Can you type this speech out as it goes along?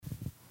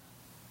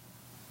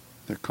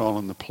They're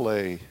calling the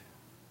play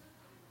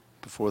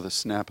before the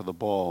snap of the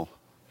ball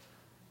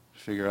to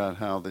figure out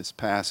how this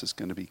pass is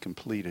going to be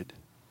completed.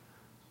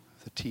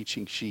 The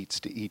teaching sheets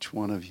to each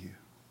one of you.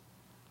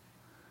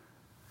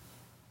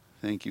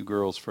 Thank you,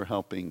 girls, for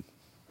helping.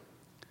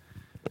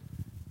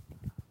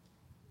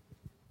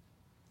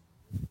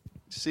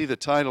 See, the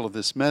title of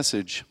this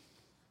message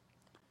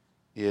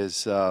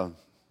is one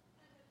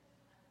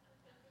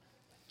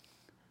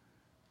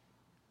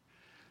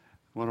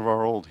of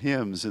our old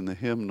hymns in the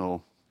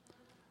hymnal,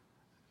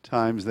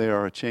 Times They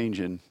Are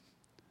A-Changin'.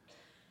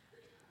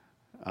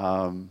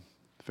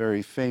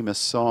 Very famous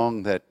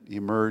song that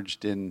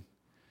emerged in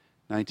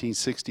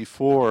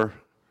 1964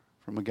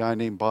 from a guy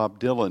named Bob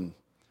Dylan.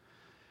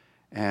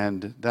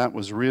 And that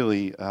was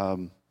really a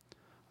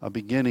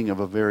beginning of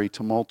a very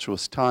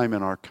tumultuous time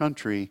in our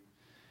country.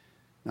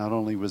 Not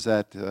only was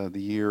that the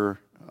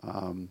year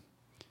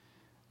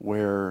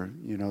where,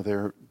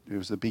 there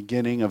was the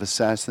beginning of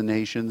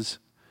assassinations,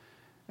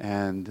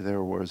 and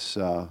there was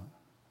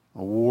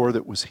a war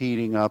that was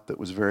heating up that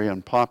was very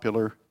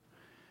unpopular,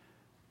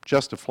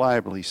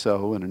 justifiably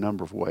so in a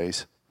number of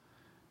ways.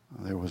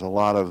 There was a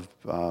lot of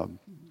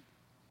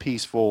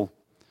peaceful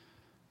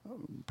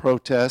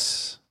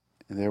protests,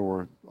 and there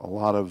were a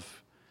lot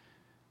of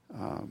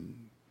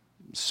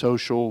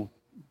social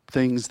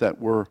things that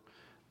were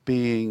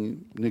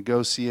being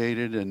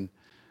negotiated, and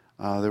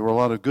there were a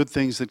lot of good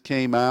things that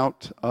came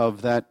out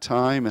of that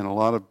time and a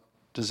lot of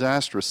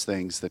disastrous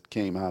things that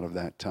came out of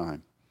that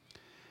time.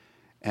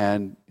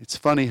 And it's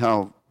funny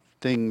how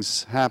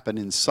things happen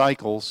in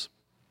cycles,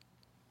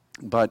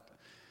 but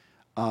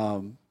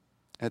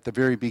at the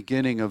very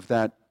beginning of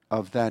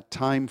that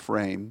time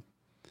frame,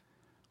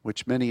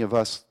 which many of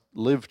us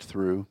lived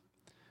through,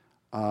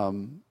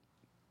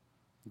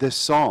 this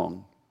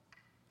song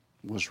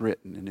was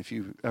written. And if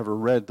you've ever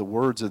read the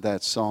words of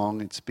that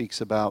song, it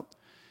speaks about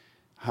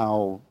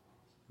how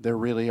there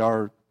really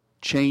are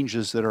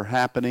changes that are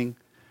happening,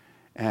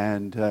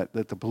 and that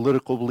the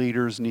political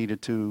leaders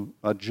needed to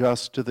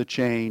adjust to the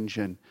change,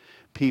 and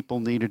people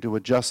needed to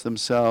adjust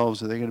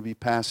themselves, or they're going to be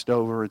passed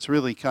over. It's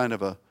really kind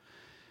of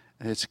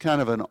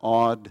an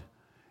odd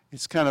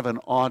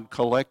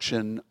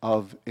collection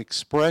of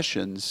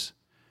expressions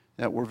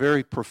that were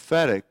very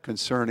prophetic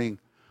concerning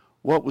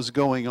what was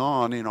going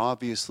on in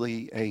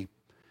obviously a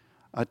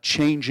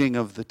changing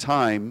of the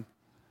time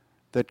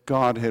that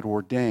God had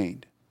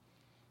ordained.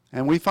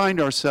 And we find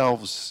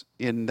ourselves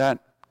in that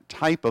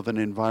type of an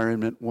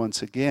environment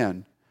once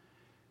again.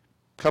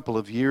 A couple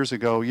of years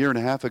ago, year and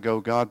a half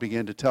ago, God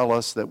began to tell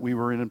us that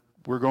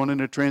we're going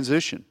into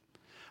transition.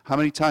 How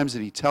many times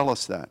did He tell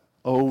us that?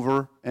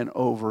 Over and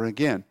over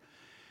again.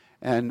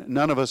 And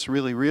none of us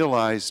really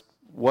realized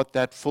what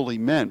that fully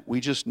meant.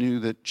 We just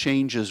knew that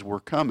changes were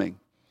coming.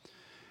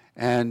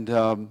 And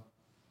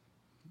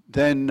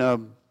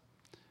then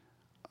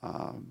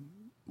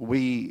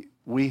we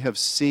have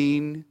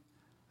seen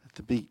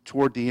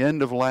toward the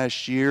end of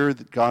last year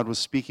that God was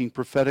speaking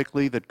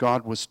prophetically, that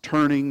God was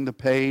turning the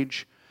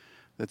page,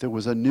 that there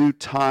was a new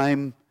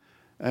time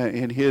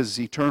in His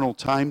eternal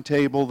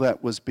timetable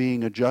that was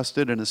being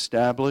adjusted and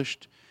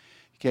established.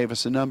 He gave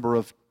us a number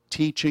of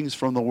teachings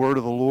from the Word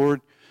of the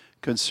Lord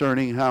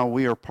concerning how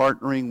we are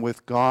partnering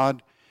with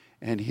God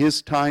and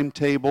His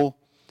timetable,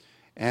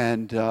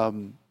 and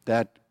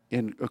that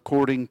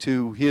according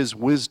to His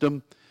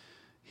wisdom,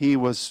 He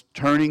was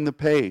turning the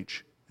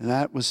page. And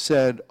that was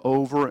said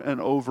over and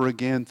over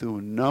again through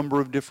a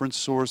number of different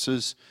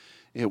sources.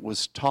 It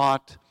was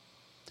taught,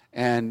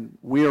 and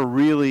we are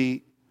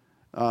really,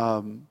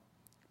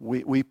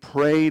 we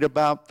prayed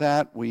about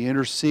that, we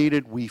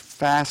interceded, we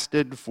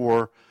fasted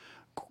for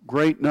a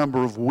great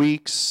number of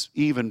weeks,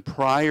 even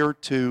prior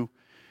to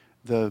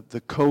the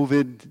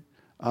COVID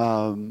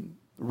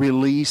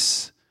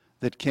release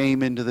that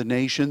came into the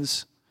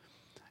nations.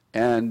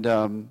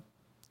 And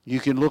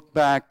you can look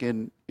back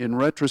in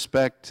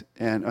retrospect,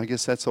 and I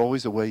guess that's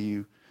always the way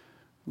you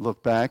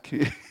look back.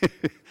 It's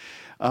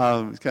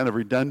kind of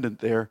redundant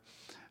there.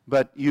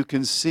 But you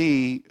can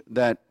see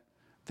that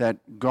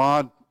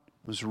God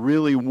was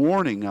really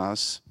warning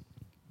us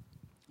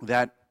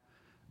that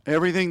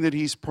everything that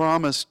He's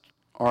promised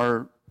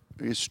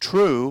is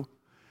true.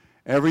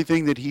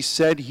 Everything that He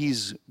said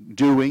He's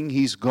doing,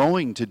 He's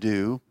going to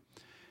do.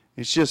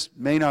 It just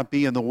may not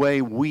be in the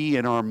way we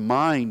in our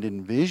mind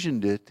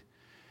envisioned it,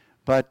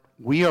 but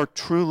we are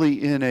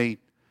truly in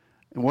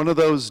one of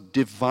those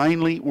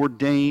divinely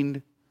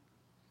ordained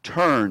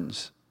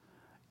turns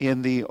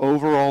in the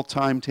overall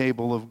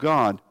timetable of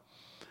God.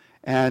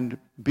 And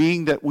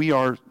being that we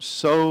are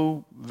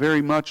so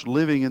very much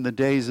living in the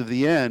days of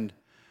the end,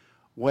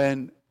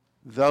 when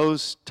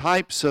those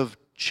types of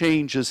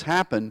changes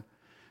happen,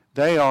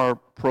 they are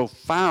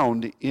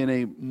profound in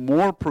a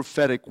more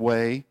prophetic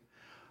way.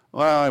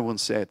 Well, I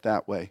wouldn't say it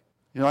that way.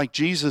 Like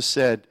Jesus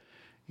said,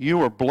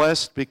 you are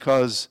blessed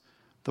because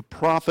the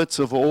prophets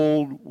of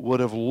old would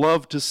have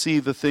loved to see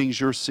the things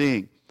you're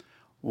seeing.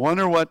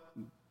 Wonder what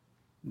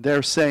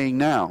they're saying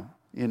now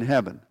in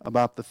heaven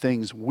about the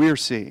things we're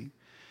seeing.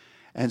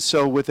 And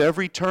so with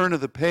every turn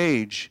of the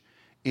page,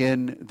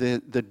 in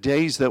the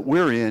days that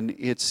we're in,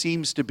 it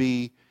seems to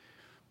be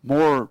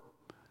more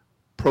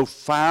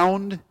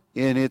profound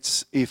in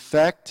its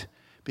effect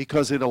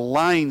because it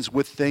aligns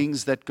with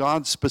things that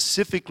God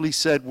specifically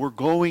said were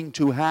going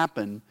to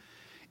happen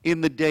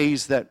in the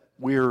days that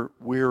we're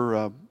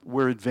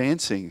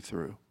advancing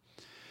through.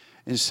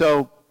 And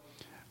so,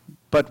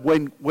 but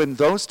when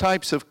those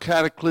types of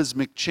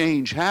cataclysmic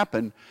change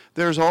happen,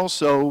 there's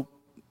also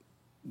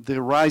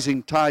the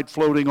rising tide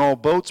floating all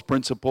boats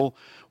principle,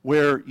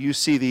 where you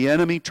see the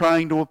enemy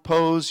trying to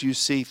oppose, you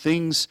see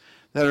things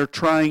that are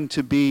trying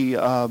to be,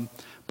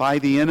 by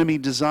the enemy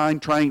design,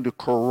 trying to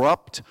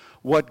corrupt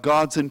what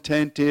God's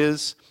intent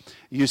is.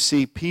 You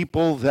see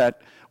people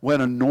that,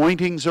 when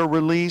anointings are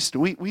released,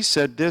 we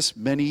said this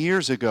many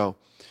years ago,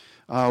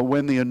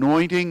 when the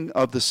anointing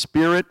of the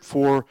Spirit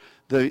for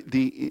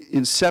the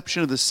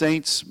inception of the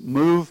saints'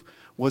 move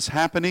was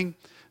happening,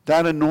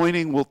 that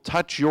anointing will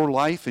touch your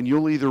life and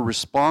you'll either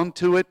respond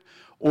to it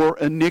or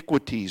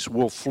iniquities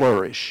will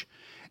flourish.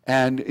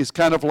 And it's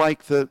kind of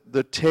like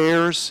the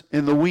tares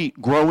in the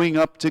wheat growing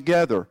up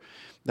together.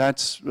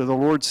 That's, the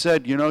Lord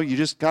said, you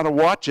just got to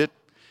watch it,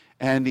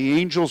 and the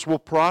angels will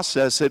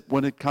process it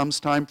when it comes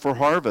time for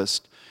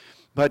harvest.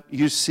 But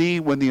you see,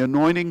 when the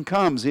anointing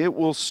comes, it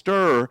will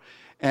stir,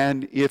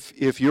 and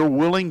if you're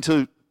willing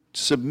to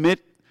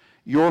submit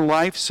your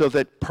life so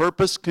that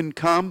purpose can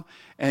come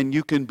and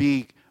you can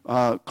be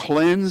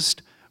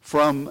cleansed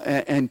from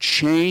and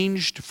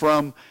changed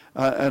from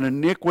an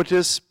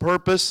iniquitous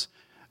purpose,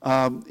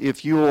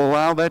 if you will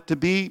allow that to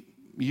be,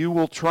 you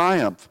will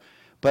triumph.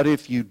 But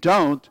if you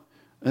don't,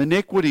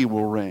 iniquity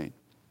will reign.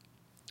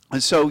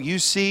 And so you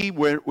see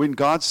when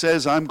God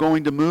says, I'm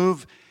going to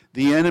move,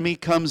 the enemy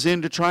comes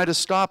in to try to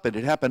stop it.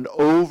 It happened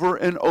over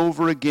and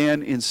over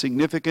again in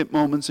significant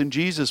moments in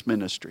Jesus'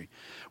 ministry,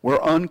 where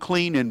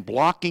unclean and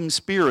blocking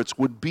spirits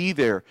would be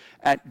there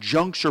at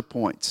juncture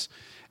points.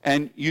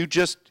 And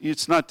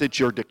it's not that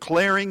you're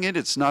declaring it,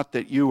 it's not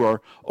that you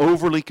are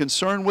overly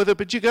concerned with it,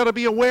 but you got to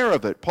be aware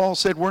of it. Paul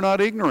said we're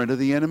not ignorant of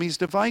the enemy's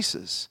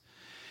devices.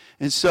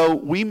 And so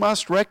we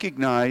must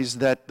recognize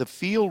that the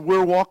field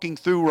we're walking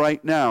through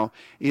right now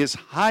is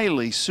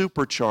highly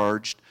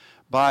supercharged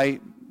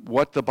by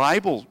what the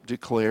Bible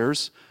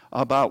declares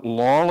about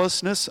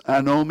lawlessness,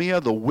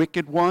 anomia, the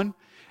wicked one,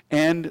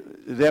 and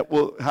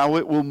how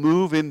it will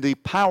move in the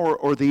power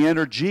or the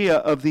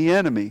energia of the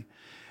enemy.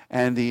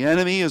 And the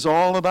enemy is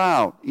all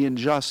about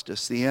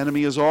injustice. The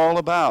enemy is all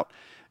about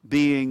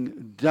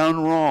being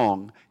done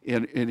wrong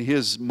in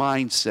his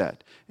mindset.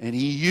 And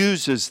he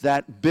uses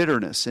that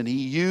bitterness, and he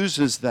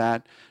uses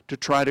that to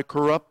try to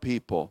corrupt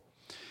people.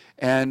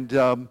 And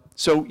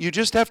so you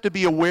just have to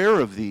be aware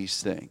of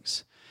these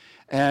things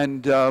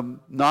and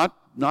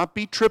not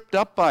be tripped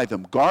up by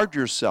them. Guard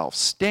yourself.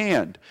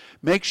 Stand.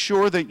 Make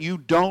sure that you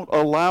don't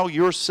allow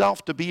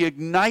yourself to be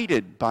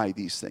ignited by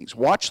these things.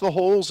 Watch the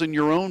holes in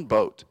your own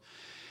boat.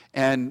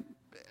 And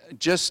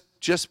just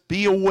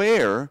be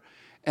aware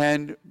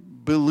and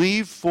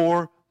believe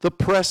for the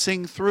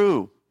pressing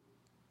through.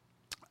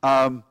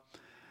 I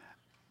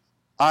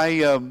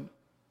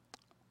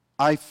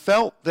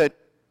felt that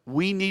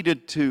we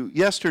needed to,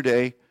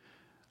 yesterday,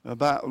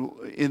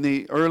 in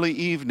the early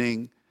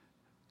evening,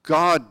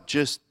 God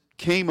just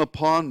came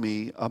upon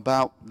me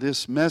about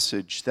this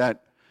message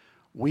that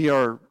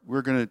we're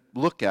going to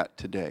look at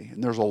today.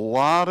 And there's a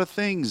lot of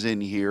things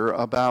in here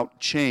about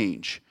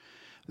change.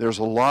 There's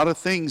a lot of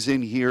things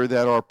in here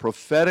that are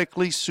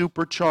prophetically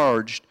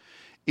supercharged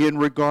in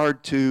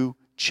regard to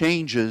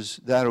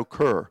changes that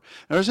occur.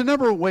 Now, there's a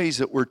number of ways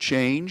that we're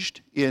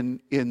changed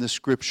in the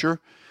Scripture.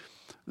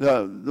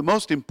 The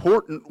most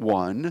important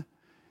one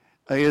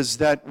is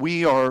that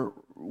we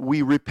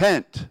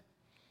repent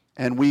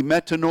and we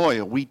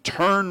metanoia. We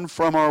turn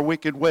from our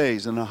wicked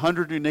ways in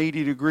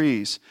 180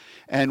 degrees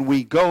and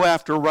we go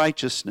after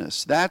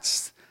righteousness.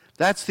 That's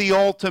the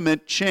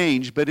ultimate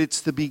change, but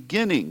it's the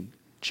beginning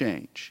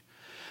change.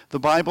 The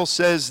Bible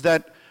says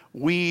that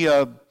we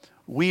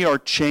are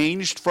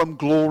changed from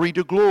glory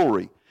to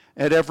glory.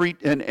 And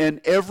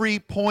every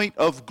point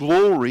of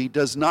glory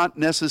does not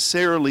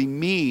necessarily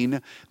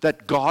mean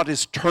that God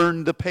has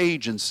turned the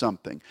page in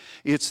something.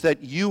 It's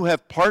that you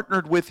have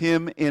partnered with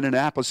Him in an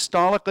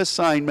apostolic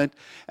assignment,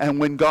 and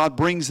when God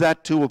brings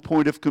that to a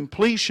point of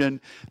completion,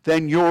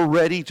 then you're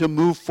ready to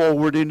move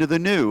forward into the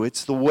new.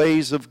 It's the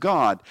ways of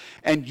God,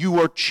 and you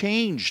are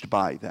changed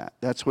by that.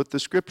 That's what the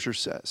Scripture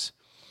says.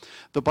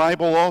 The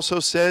Bible also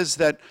says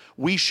that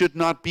we should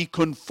not be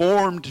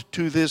conformed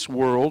to this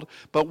world,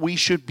 but we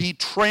should be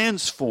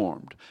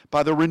transformed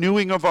by the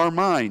renewing of our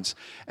minds.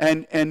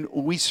 And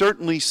we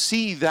certainly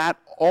see that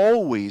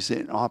always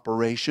in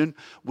operation.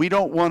 We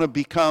don't want to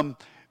become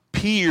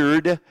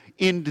peered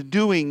into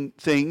doing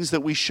things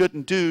that we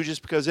shouldn't do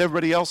just because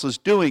everybody else is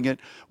doing it.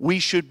 We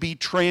should be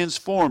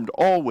transformed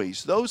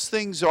always. Those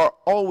things are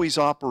always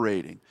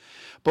operating.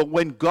 But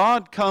when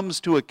God comes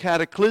to a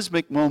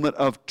cataclysmic moment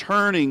of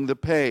turning the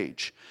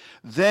page,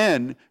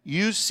 then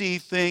you see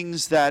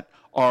things that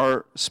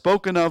are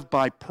spoken of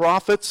by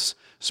prophets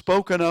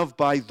spoken of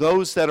by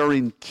those that are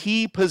in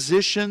key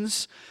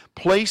positions,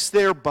 placed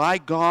there by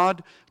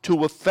God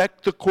to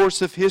affect the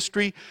course of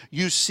history,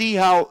 you see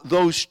how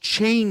those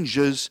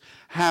changes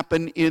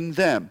happen in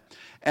them.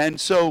 And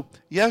so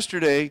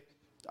yesterday,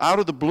 out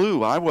of the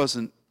blue,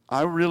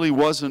 I really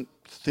wasn't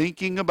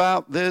thinking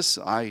about this.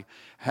 I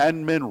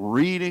hadn't been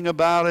reading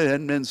about it,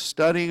 hadn't been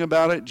studying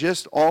about it.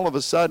 Just all of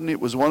a sudden, it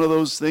was one of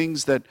those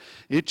things that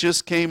it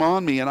just came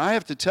on me. And I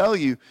have to tell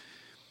you,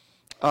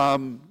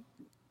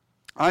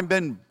 I've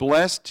been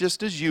blessed,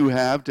 just as you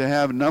have, to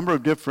have a number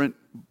of different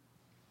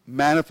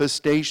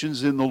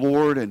manifestations in the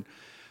Lord and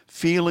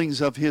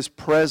feelings of His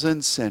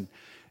presence and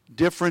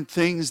different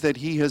things that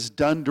He has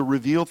done to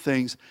reveal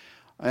things.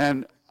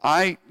 And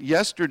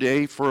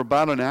yesterday, for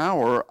about an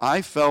hour,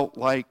 I felt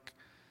like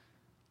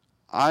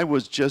it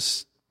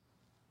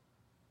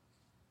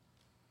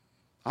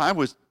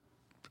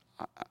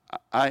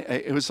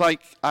was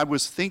like I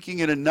was thinking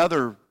in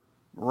another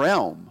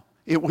realm.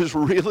 It was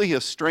really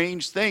a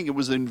strange thing. It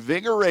was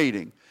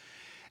invigorating.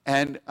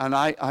 And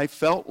I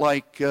felt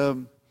like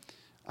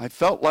I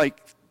felt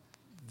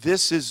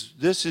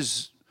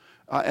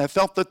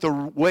that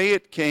the way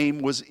it came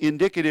was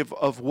indicative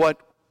of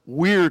what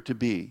we're to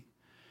be,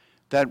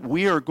 that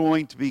we are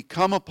going to be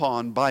come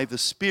upon by the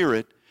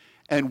Spirit,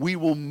 and we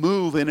will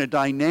move in a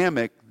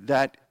dynamic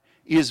that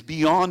is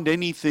beyond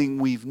anything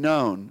we've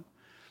known.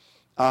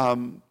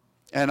 And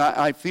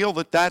I feel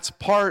that that's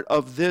part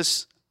of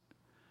this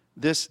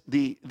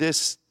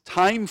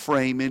time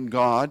frame in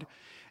God,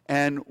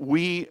 and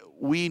we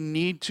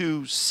need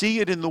to see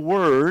it in the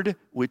Word,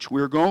 which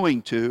we're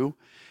going to,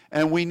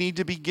 and we need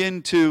to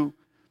begin to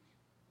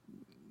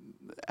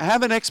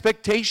have an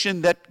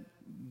expectation that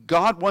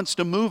God wants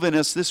to move in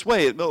us this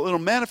way. It'll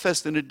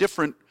manifest in a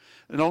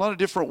lot of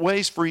different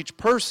ways for each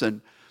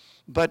person,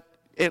 but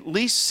at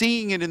least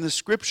seeing it in the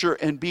Scripture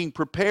and being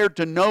prepared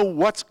to know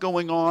what's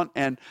going on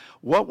and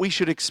what we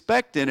should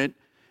expect in it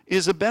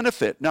is a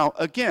benefit. Now,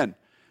 again,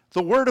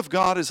 the Word of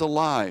God is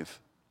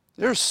alive.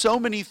 There are so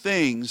many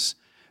things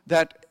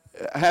that,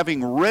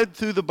 having read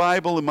through the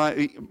Bible in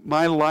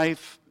my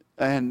life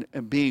and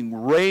being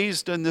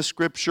raised in the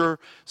Scripture,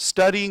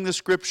 studying the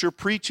Scripture,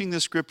 preaching the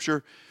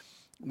Scripture,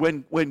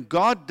 when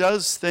God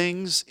does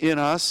things in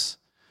us,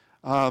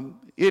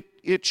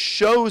 it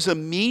shows a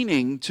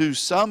meaning to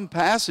some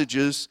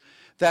passages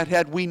that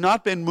had we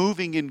not been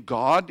moving in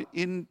God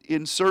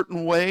in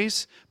certain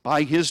ways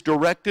by His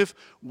directive,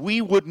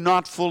 we would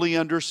not fully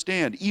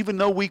understand. Even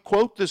though we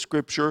quote the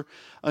Scripture,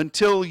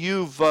 until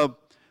you've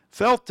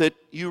felt it,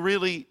 you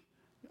really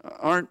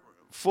aren't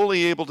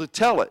fully able to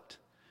tell it.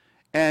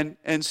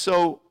 And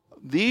so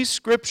these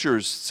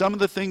Scriptures, some of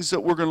the things that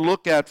we're going to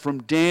look at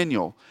from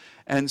Daniel,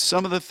 and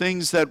some of the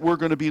things that we're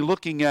going to be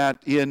looking at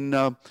in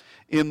the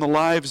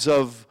lives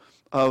of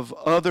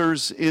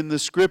others in the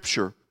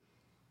Scripture,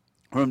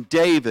 from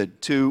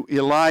David to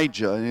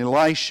Elijah and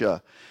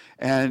Elisha,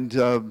 and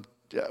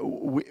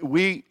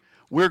we're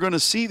going to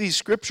see these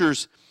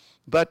Scriptures,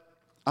 but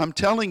I'm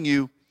telling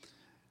you,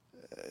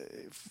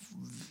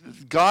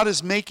 God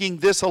is making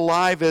this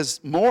alive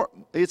as more.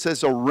 It's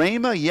as a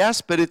rhema,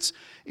 yes, but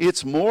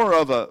it's more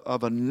of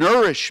a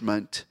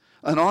nourishment,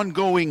 an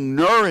ongoing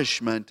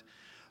nourishment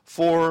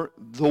for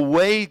the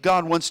way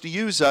God wants to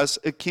use us,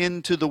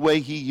 akin to the way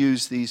He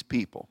used these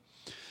people.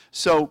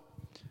 So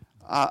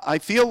I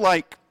feel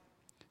like,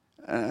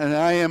 and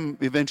I am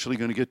eventually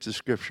going to get to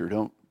Scripture.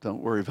 Don't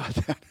worry about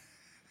that.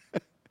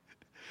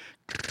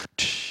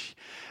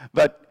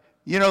 But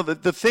you know,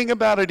 the thing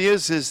about it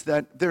is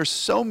that there's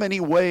so many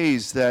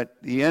ways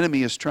that the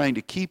enemy is trying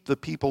to keep the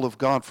people of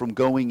God from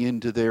going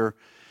into their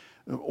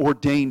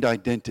ordained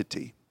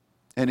identity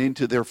and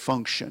into their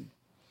function.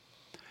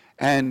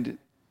 And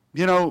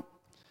you know,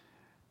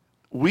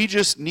 we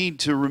just need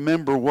to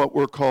remember what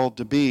we're called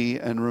to be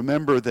and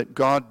remember that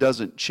God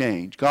doesn't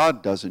change.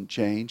 God doesn't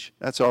change.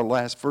 That's our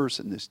last verse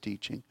in this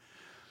teaching.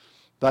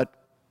 But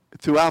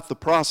throughout the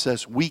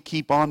process, we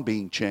keep on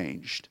being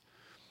changed.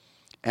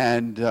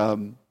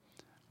 And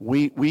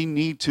we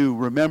need to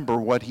remember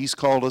what He's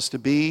called us to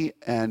be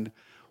and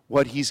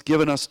what He's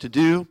given us to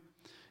do.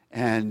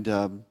 And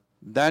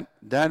that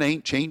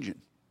ain't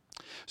changing.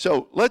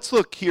 So let's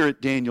look here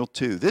at Daniel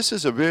 2. This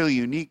is a very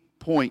unique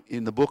point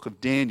in the book of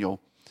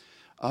Daniel.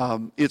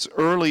 It's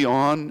early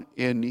on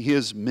in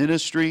his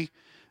ministry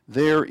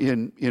there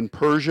in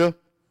Persia.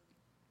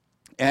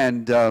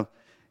 And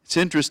it's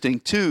interesting,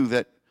 too,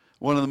 that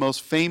one of the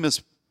most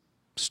famous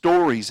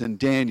stories in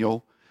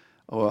Daniel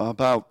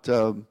about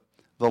the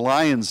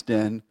lion's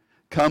den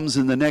comes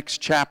in the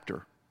next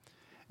chapter.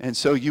 And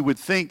so you would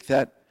think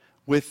that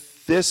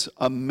with this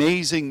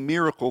amazing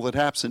miracle that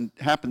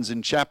happens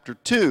in chapter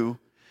 2,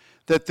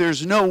 that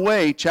there's no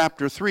way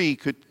chapter 3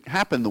 could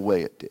happen the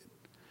way it did.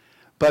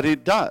 But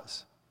it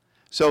does.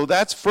 So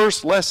that's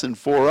first lesson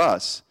for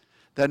us,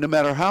 that no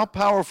matter how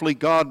powerfully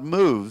God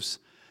moves,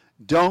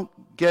 don't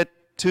get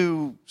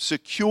too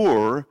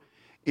secure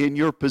in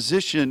your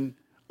position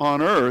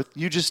on earth.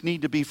 You just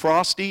need to be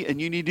frosty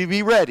and you need to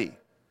be ready.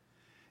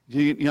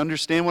 You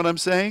understand what I'm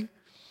saying?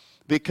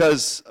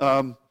 Because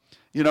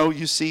You know,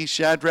 you see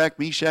Shadrach,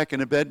 Meshach,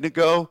 and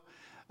Abednego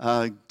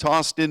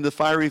tossed in the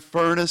fiery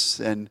furnace,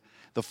 and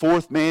the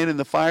fourth man in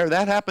the fire.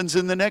 That happens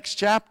in the next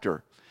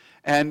chapter.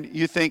 And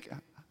you think,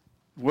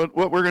 what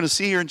we're going to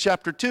see here in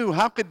chapter 2,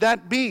 how could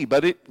that be?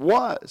 But it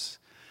was.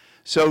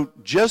 So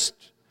just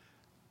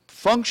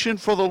function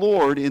for the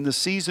Lord in the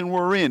season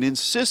we're in.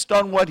 Insist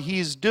on what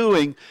he's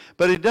doing,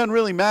 but it doesn't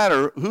really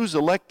matter who's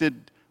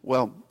elected.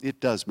 Well, it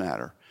does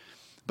matter.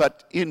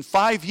 But in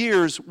 5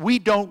 years, we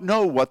don't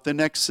know what the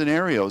next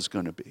scenario is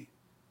going to be.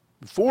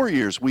 In 4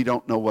 years, we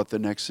don't know what the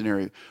next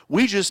scenario is.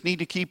 We just need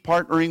to keep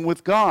partnering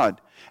with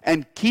God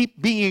and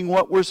keep being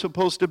what we're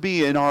supposed to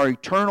be in our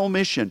eternal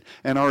mission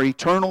and our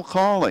eternal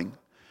calling.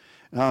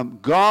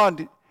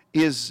 God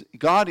is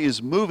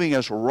moving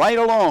us right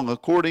along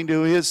according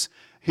to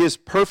his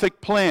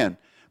perfect plan.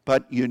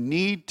 But you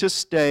need to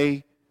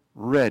stay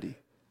ready.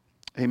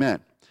 Amen.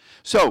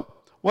 So,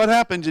 what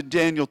happens in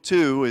Daniel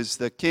 2 is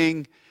the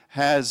king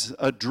has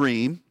a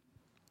dream,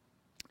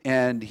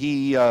 and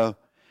he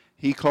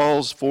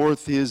calls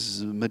forth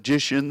his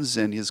magicians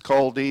and his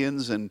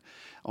Chaldeans and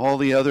all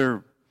the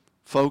other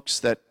folks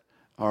that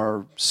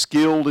are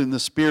skilled in the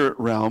spirit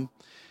realm,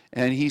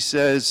 and he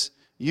says,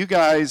 you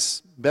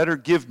guys better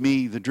give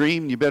me the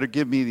dream, you better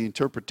give me the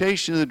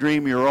interpretation of the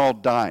dream, you're all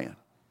dying.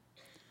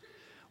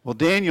 Well,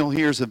 Daniel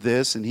hears of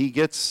this, and he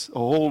gets a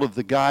hold of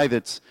the guy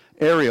that's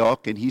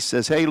Arioch, and he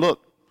says, hey,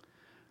 look,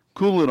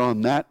 cool it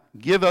on that.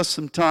 Give us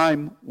some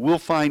time. We'll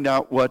find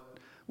out what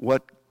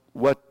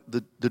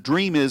the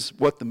dream is,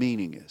 what the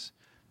meaning is.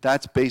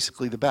 That's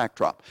basically the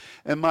backdrop.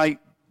 And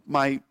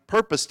my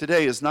purpose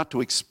today is not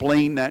to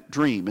explain that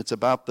dream. It's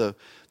about the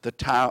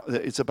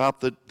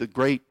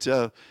great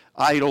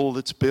idol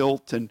that's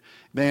built, and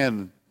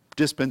man,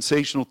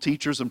 dispensational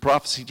teachers and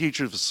prophecy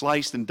teachers have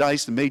sliced and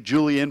diced and made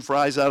julienne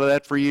fries out of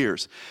that for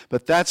years.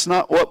 But that's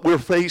not what we're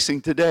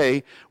facing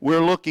today. We're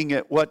looking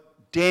at what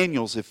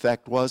Daniel's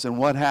effect was and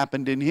what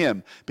happened in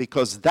him,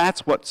 because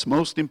that's what's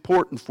most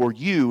important for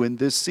you in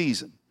this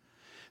season.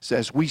 It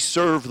says, we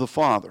serve the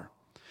Father.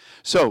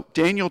 So,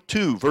 Daniel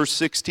 2, verse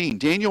 16.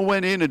 Daniel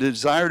went in and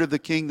desired of the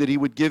king that he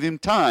would give him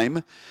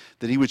time,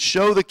 that he would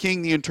show the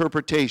king the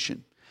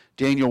interpretation.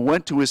 Daniel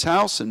went to his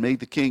house and made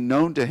the king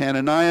known to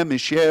Hananiah,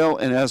 Mishael,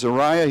 and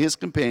Azariah, his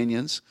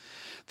companions,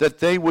 that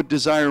they would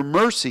desire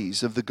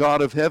mercies of the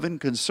God of heaven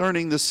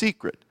concerning the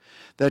secret,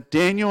 that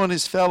Daniel and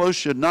his fellows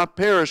should not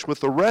perish with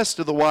the rest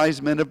of the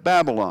wise men of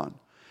Babylon.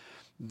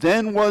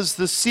 Then was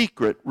the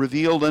secret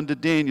revealed unto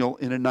Daniel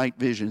in a night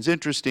vision. It's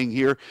interesting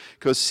here,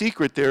 because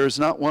secret there is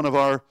not one of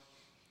our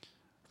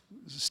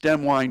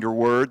stem winder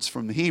words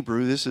from the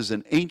Hebrew. This is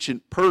an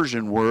ancient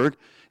Persian word,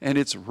 and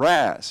it's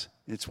raz.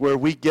 It's where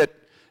we get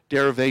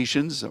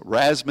derivations,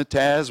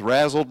 razzmatazz,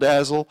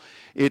 razzle-dazzle.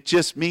 It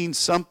just means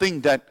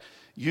something that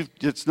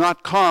it's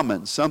not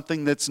common,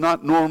 something that's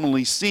not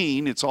normally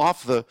seen. It's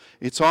off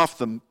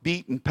the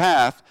beaten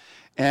path,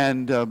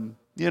 and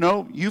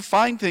you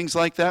find things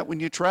like that when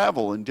you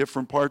travel in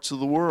different parts of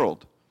the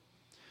world.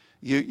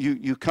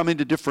 You come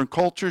into different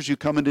cultures, you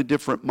come into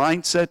different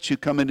mindsets, you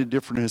come into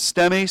different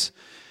hystemes,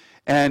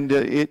 and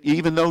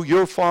even though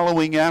you're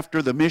following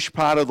after the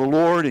mishpat of the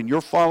Lord, and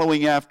you're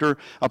following after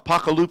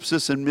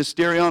apocalypsis and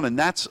mysterion, and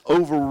that's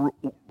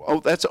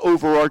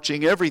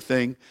overarching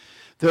everything,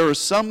 there are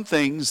some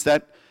things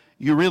that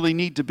you really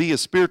need to be a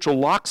spiritual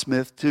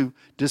locksmith to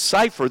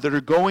decipher that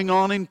are going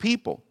on in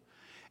people.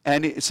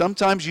 And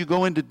sometimes you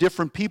go into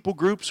different people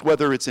groups,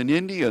 whether it's in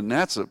India, and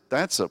that's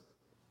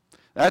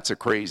a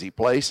crazy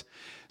place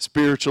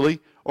spiritually,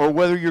 or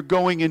whether you're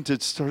going into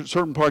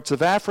certain parts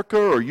of Africa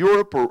or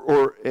Europe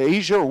or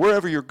Asia or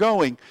wherever you're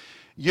going,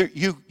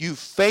 you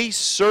face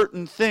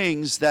certain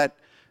things that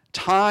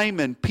time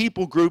and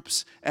people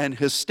groups and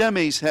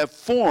hystemes have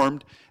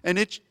formed, and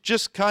it's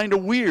just kind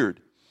of weird.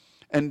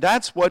 And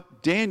that's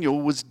what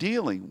Daniel was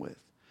dealing with.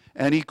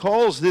 And he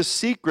calls this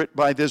secret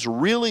by this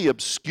really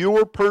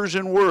obscure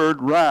Persian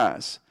word,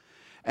 raz.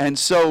 And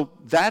so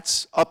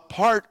that's a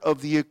part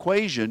of the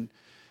equation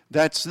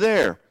that's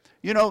there.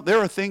 You know, there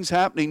are things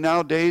happening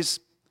nowadays,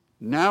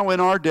 now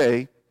in our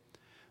day,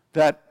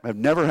 that have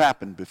never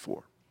happened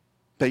before.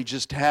 They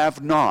just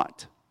have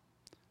not.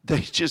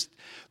 They just,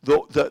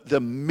 the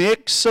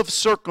mix of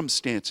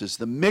circumstances,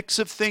 the mix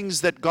of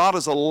things that God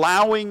is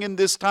allowing in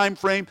this time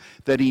frame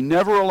that he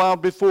never allowed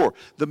before,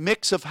 the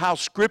mix of how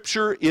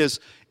Scripture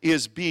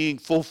is being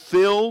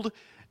fulfilled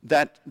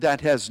that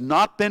has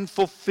not been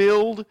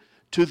fulfilled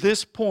to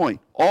this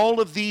point. All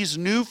of these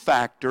new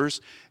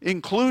factors,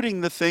 including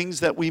the things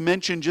that we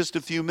mentioned just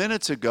a few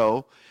minutes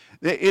ago,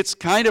 it's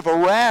kind of a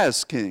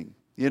razz king,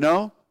 you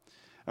know?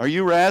 Are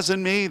you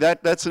razzing me?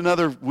 That's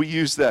another, we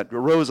use that.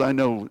 Rose, I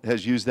know,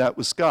 has used that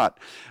with Scott.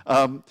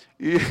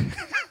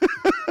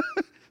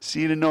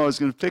 See, you didn't know I was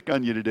going to pick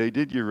on you today,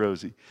 did you,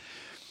 Rosie?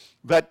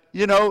 But,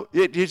 you know,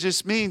 it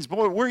just means,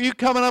 boy, where are you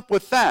coming up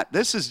with that?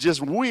 This is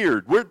just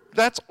weird.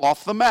 That's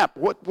off the map.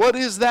 What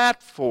is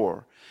that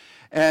for?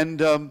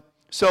 And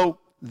so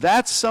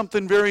that's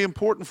something very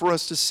important for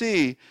us to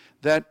see,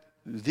 that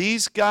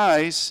these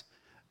guys,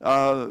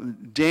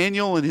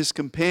 Daniel and his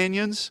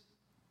companions,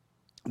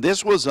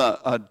 This was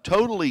a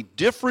totally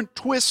different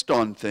twist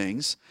on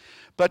things,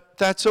 but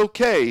that's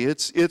okay.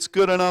 It's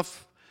good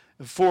enough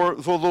for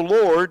the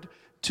Lord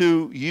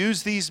to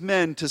use these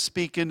men to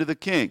speak into the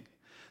king.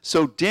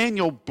 So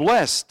Daniel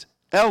blessed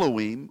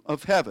Elohim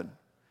of heaven,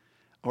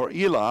 or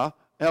Elah,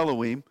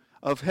 Elohim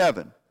of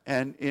heaven.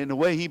 And in the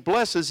way he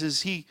blesses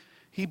is he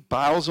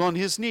bows on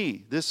his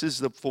knee. This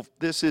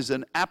is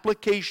an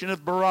application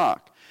of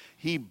Barak.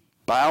 He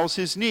bows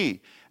his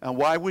knee. And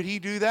why would he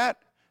do that?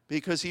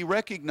 Because he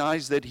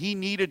recognized that he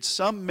needed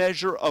some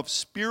measure of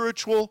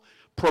spiritual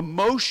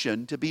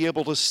promotion to be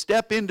able to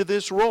step into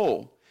this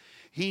role.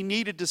 He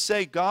needed to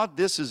say, God,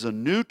 this is a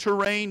new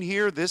terrain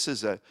here. This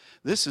is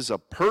a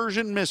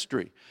Persian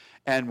mystery.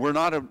 And we're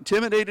not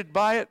intimidated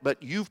by it,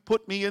 but you've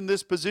put me in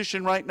this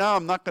position right now.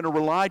 I'm not going to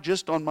rely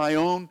just on my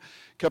own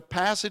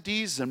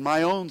capacities and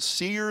my own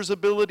seer's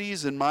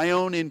abilities and my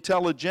own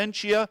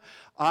intelligentsia.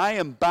 I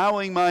am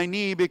bowing my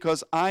knee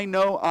because I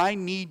know I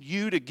need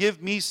you to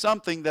give me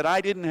something that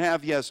I didn't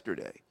have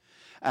yesterday.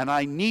 And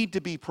I need to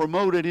be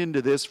promoted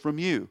into this from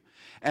you.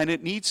 And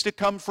it needs to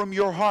come from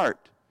your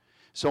heart.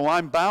 So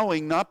I'm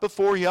bowing not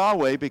before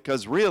Yahweh,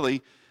 because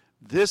really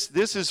this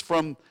is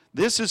from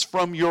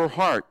your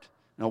heart.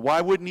 Now,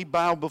 why wouldn't he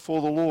bow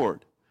before the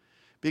Lord?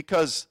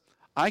 Because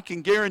I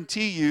can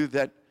guarantee you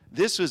that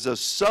this is a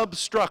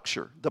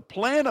substructure. The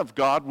plan of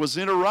God was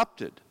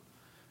interrupted.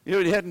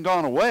 It hadn't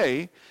gone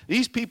away.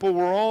 These people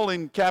were all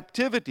in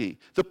captivity.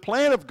 The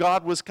plan of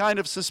God was kind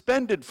of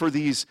suspended for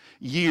these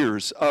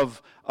years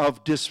of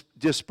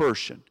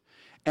dispersion.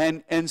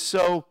 And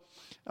so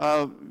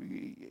the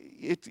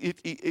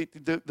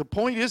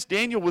point is,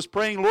 Daniel was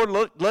praying,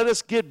 Lord, let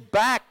us get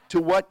back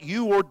to what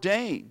you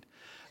ordained.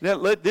 Now,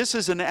 this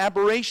is an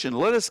aberration.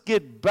 Let us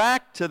get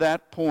back to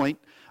that point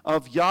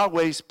of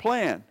Yahweh's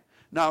plan.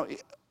 Now,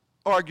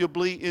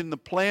 arguably in the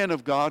plan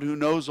of God, who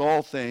knows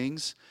all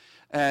things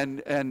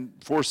and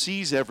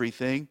foresees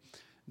everything,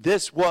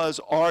 this was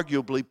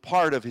arguably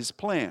part of his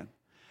plan.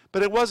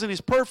 But it wasn't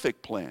his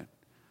perfect plan.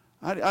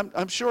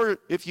 I'm sure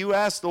if you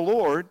ask the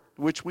Lord,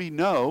 which we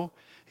know,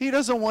 he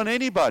doesn't want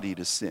anybody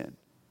to sin.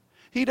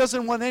 He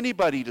doesn't want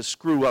anybody to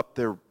screw up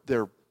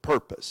their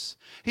purpose.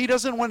 He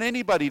doesn't want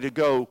anybody to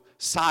go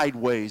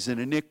sideways in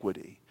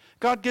iniquity.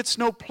 God gets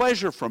no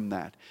pleasure from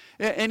that,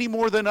 any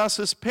more than us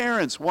as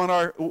parents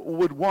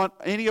would want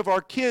any of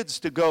our kids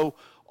to go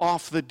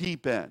off the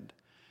deep end.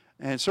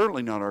 And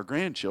certainly not our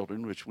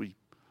grandchildren, which we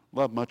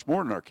love much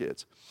more than our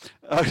kids.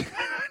 I'm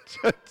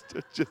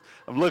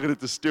looking at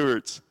the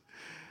stewards.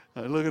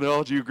 I'm looking at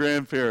all you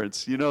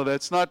grandparents. You know,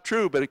 that's not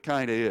true, but it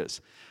kind of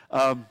is.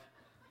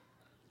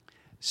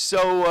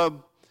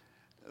 So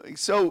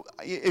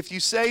if you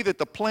say that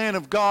the plan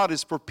of God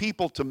is for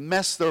people to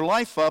mess their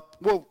life up,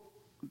 well,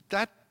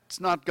 that's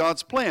not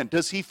God's plan.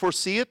 Does he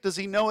foresee it? Does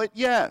he know it?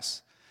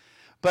 Yes.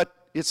 But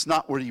it's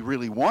not what he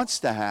really wants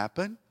to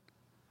happen.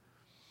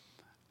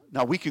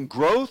 Now, we can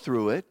grow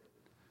through it,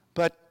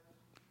 but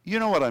you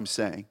know what I'm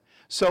saying.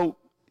 So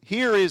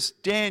here is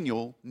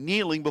Daniel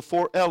kneeling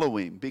before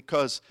Elohim,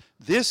 because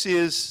this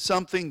is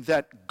something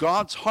that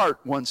God's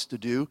heart wants to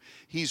do.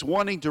 He's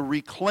wanting to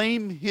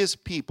reclaim his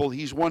people.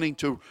 He's wanting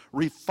to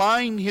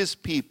refine his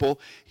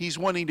people. He's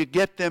wanting to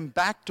get them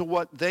back to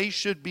what they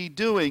should be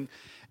doing.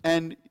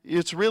 And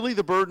it's really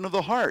the burden of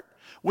the heart,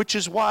 which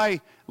is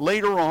why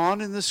later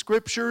on in the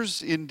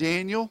scriptures in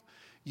Daniel,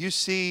 you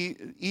see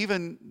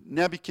even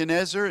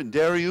Nebuchadnezzar and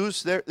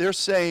Darius, they're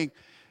saying,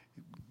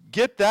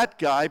 get that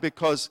guy,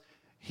 because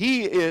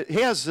he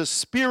has the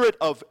spirit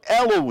of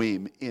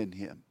Elohim in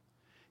him.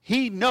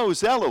 He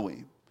knows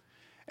Elohim.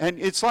 And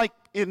it's like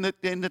in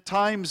the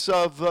times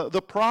of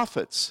the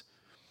prophets.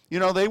 You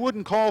know, they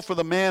wouldn't call for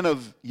the man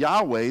of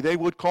Yahweh. They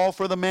would call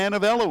for the man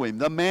of Elohim,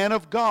 the man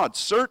of God.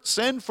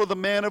 Send for the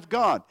man of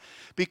God.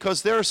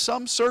 Because there are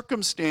some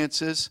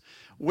circumstances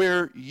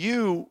where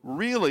you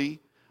really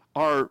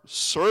are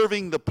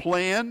serving the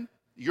plan.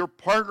 You're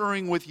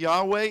partnering with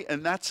Yahweh,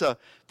 and that's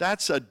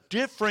a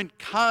different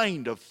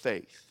kind of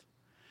faith.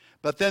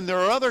 But then there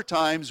are other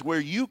times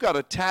where you got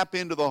to tap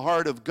into the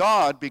heart of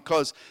God,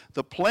 because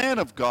the plan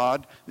of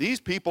God, these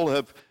people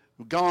have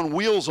gone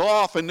wheels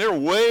off and they're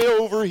way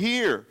over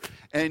here.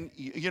 And,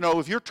 you know,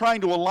 if you're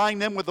trying to align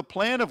them with the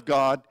plan of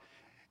God,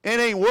 it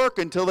ain't work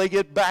until they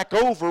get back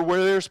over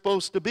where they're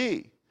supposed to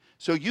be.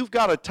 So you've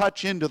got to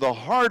touch into the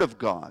heart of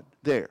God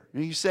there.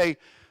 And you say,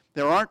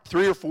 there aren't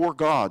 3 or 4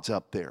 gods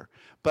up there.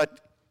 But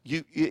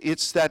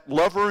it's that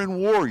lover and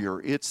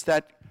warrior. It's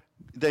that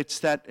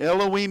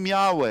Elohim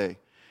Yahweh.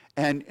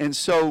 And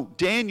so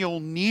Daniel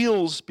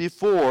kneels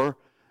before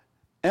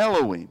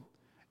Elohim,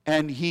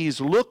 and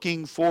he's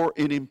looking for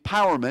an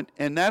empowerment,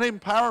 and that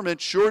empowerment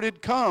sure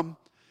did come.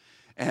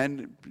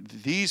 And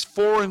these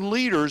foreign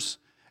leaders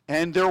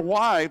and their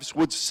wives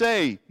would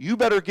say, you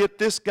better get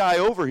this guy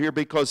over here,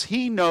 because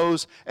he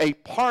knows a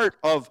part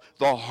of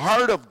the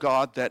heart of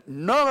God that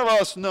none of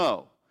us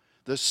know.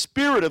 The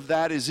spirit of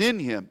that is in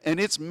him, and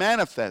it's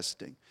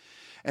manifesting.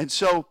 And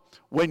so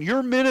when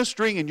you're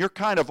ministering and you're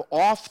kind of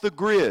off the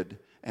grid,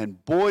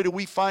 and boy, do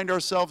we find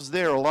ourselves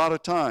there a lot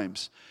of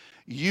times,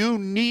 you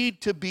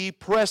need to be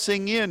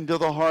pressing into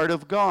the heart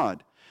of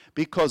God,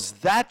 because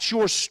that's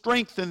your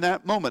strength in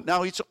that moment.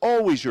 Now, it's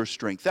always your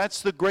strength.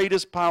 That's the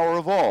greatest power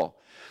of all.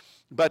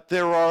 But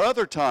there are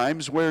other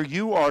times where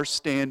you are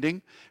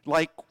standing,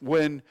 like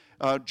when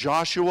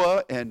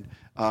Joshua and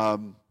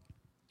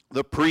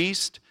the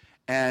priest,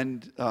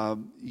 and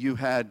you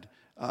had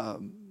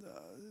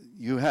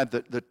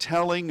the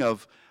telling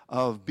of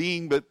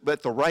being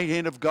at the right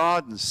hand of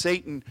God, and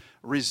Satan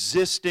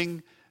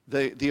resisting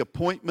the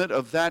appointment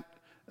of that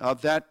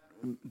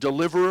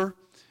deliverer.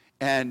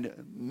 And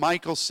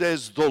Michael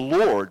says, "The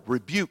Lord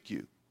rebuke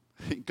you."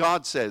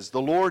 God says,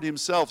 the Lord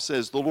himself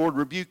says, "The Lord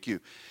rebuke you."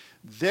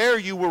 There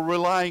you were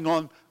relying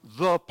on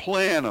the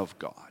plan of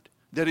God,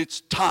 that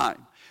it's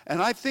time.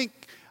 And I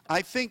think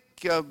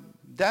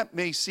that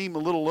may seem a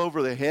little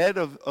over the head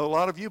of a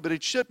lot of you, but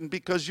it shouldn't,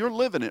 because you're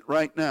living it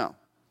right now.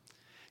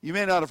 You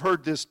may not have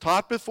heard this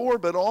taught before,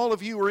 but all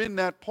of you are in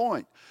that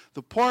point.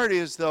 The point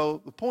is,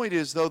 though,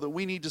 that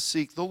we need to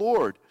seek the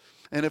Lord.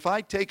 And if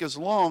I take us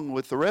long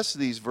with the rest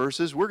of these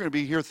verses, we're going to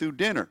be here through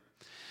dinner.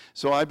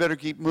 So I better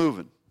keep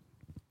moving.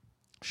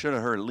 Should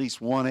have heard at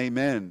least one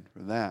amen for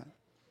that.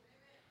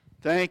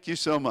 Thank you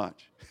so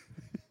much.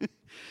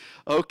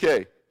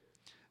 Okay.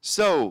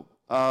 So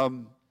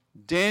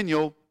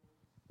Daniel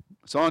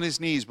is on his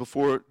knees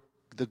before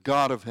the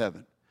God of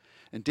heaven.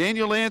 And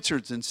Daniel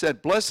answered and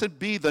said, "Blessed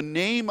be the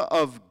name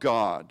of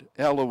God,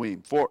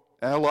 Elohim, for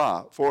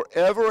Allah,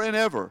 forever and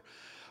ever.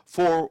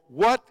 For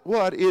what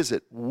is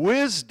it?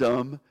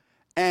 Wisdom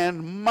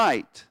and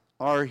might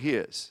are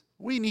his."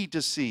 We need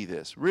to see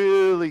this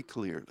really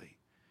clearly.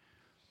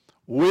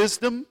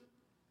 Wisdom,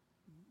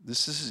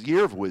 this is a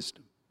year of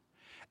wisdom.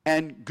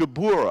 And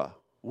Geburah,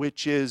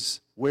 which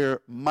is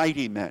where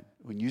mighty men.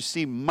 When you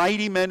see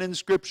mighty men in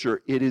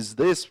Scripture, it is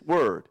this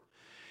word.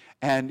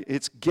 And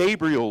it's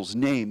Gabriel's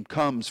name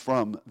comes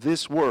from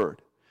this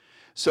word.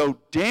 So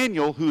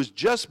Daniel, who's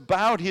just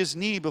bowed his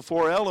knee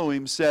before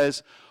Elohim,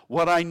 says,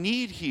 what I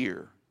need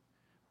here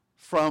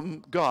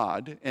from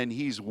God, and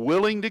he's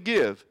willing to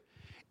give,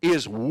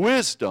 is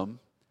wisdom,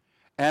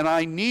 and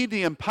I need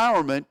the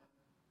empowerment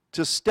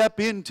to step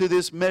into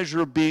this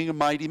measure of being a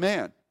mighty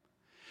man.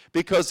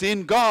 Because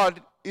in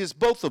God is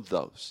both of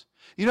those.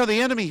 You know,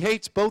 the enemy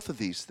hates both of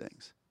these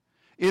things.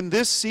 In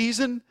this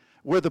season,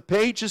 where the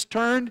page is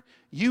turned,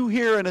 you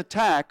hear an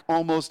attack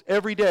almost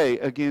every day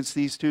against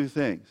these two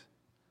things.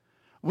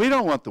 We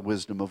don't want the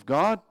wisdom of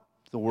God,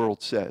 the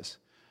world says.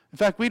 In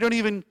fact, we don't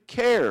even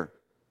care.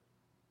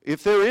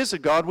 If there is a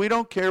God, we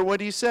don't care what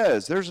he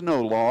says. There's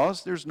no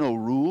laws, there's no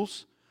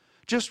rules,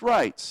 just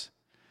rights.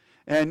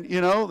 And,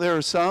 you know, there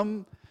are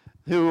some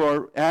who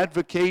are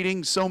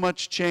advocating so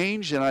much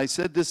change, and I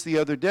said this the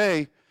other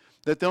day,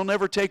 that they'll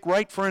never take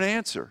right for an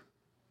answer.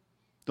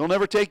 They'll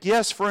never take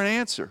yes for an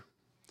answer.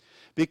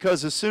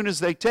 Because as soon as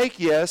they take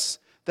yes,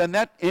 then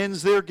that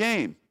ends their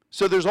game.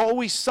 So there's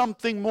always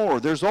something more.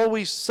 There's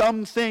always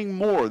something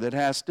more that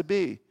has to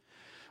be.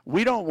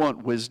 We don't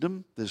want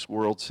wisdom, this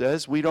world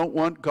says. We don't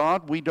want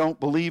God. We don't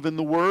believe in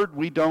the Word.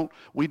 We don't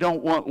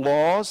want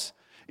laws.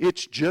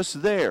 It's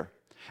just there.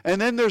 And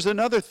then there's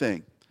another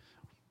thing.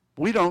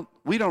 We don't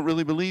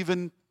really believe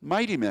in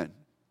mighty men.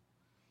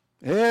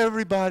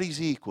 Everybody's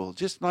equal,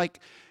 just like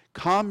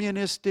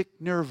communistic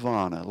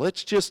nirvana.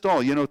 Let's just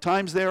all,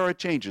 times there are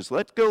changes.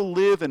 Let's go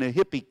live in a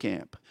hippie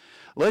camp.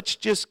 Let's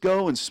just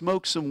go and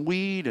smoke some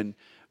weed and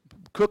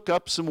cook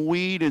up some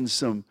weed and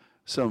some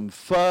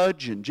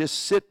fudge and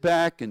just sit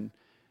back and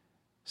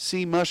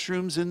see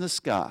mushrooms in the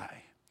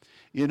sky.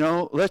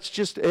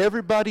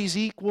 Everybody's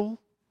equal.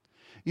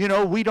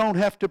 We don't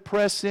have to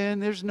press in.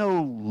 There's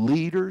no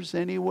leaders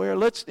anywhere.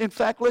 Let's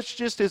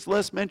just, as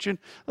Les mentioned,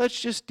 let's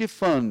just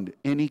defund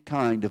any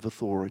kind of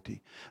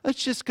authority.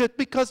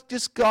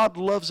 Because God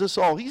loves us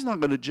all. He's not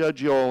going to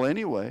judge you all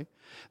anyway.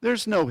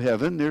 There's no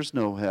heaven. There's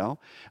no hell.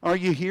 Are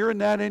you hearing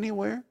that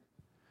anywhere?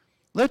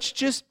 Let's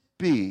just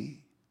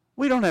be.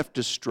 We don't have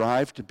to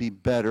strive to be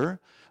better.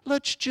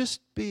 Let's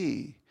just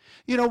be.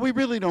 We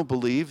really don't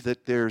believe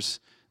that there's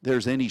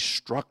any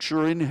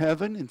structure in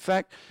heaven. In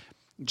fact,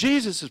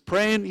 Jesus is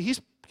praying,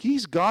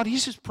 he's God,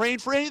 he's just praying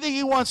for anything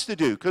he wants to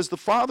do, because the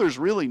Father's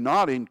really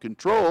not in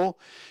control.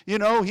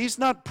 He's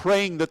not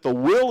praying that the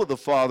will of the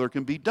Father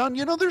can be done.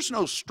 There's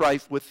no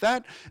strife with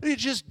that. We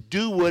just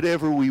do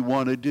whatever we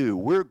want to do.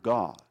 We're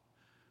God.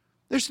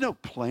 There's no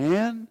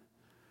plan.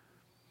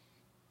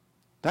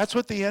 That's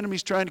what the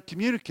enemy's trying to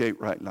communicate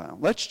right now.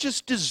 Let's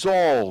just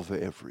dissolve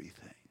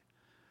everything.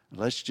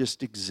 Let's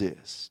just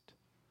exist.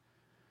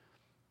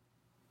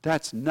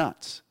 That's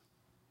nuts.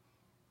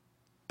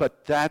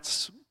 But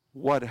that's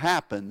what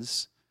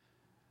happens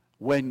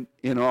when,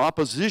 in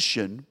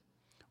opposition,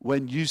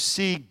 when you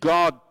see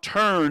God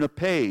turn a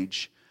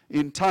page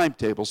in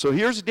timetable. So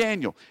here's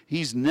Daniel.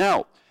 He's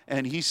knelt,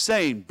 and he's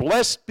saying,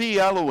 "Blessed be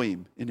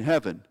Elohim in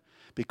heaven,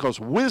 because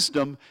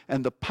wisdom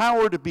and the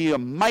power to be a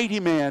mighty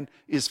man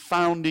is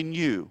found in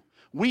you."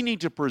 We need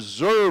to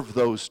preserve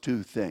those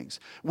two things.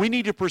 We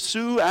need to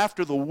pursue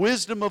after the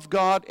wisdom of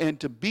God and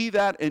to be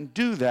that and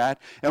do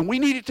that. And we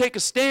need to take a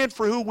stand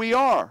for who we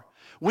are.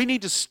 We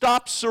need to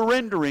stop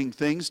surrendering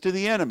things to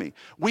the enemy.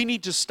 We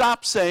need to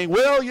stop saying,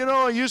 well,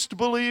 I used to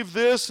believe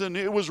this and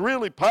it was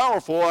really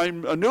powerful. I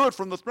knew it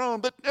from the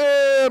throne, but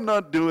I'm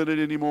not doing it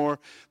anymore.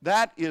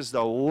 That is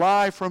the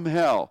lie from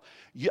hell.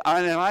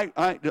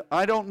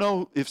 I don't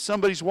know if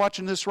somebody's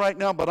watching this right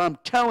now, but I'm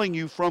telling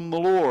you from the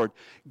Lord,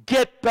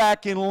 get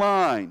back in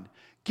line.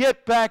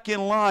 Get back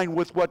in line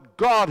with what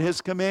God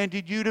has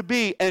commanded you to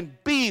be,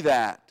 and be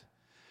that.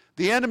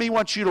 The enemy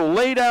wants you to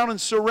lay down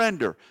and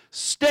surrender.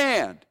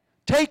 Stand.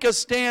 Take a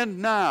stand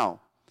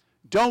now.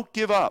 Don't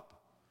give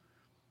up.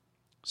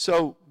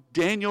 So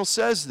Daniel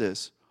says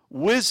this,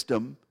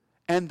 wisdom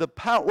and the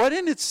power. Why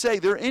didn't it say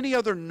there are any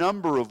other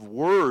number of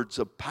words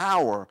of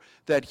power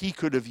that he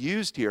could have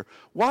used here?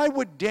 Why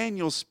would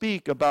Daniel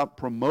speak about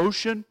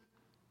promotion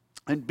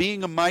and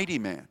being a mighty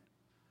man?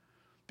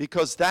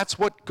 Because that's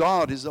what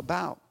God is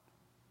about.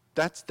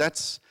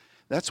 That's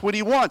what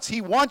he wants.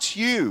 He wants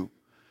you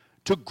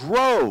to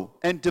grow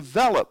and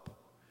develop.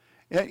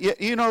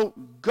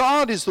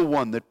 God is the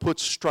one that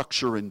puts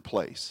structure in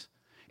place.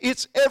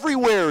 It's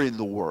everywhere in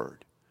the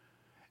Word.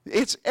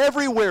 It's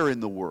everywhere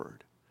in the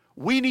Word.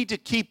 We need to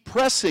keep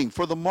pressing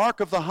for the mark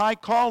of the high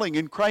calling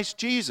in Christ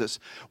Jesus.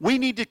 We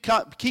need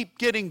to keep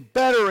getting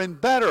better and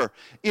better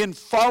in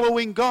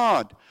following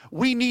God.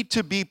 We need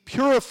to be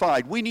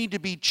purified. We need to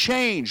be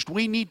changed.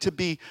 We need to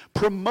be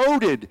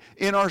promoted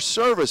in our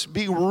service.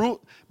 Be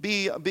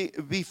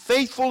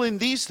faithful in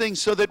these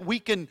things so that we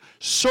can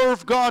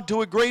serve God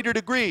to a greater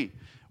degree.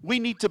 We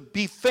need to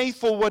be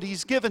faithful what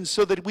he's given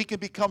so that we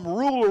can become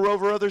ruler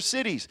over other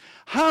cities.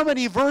 How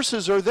many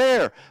verses are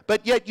there?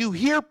 But yet you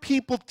hear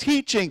people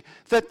teaching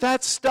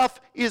that stuff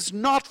is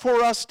not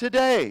for us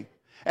today.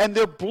 And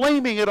they're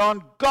blaming it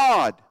on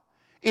God.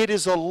 It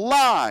is a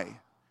lie.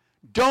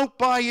 Don't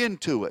buy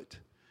into it.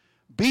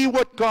 Be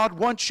what God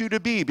wants you to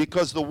be,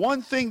 because the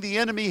one thing the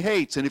enemy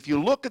hates, and if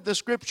you look at the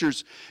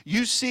scriptures,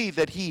 you see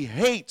that he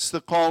hates the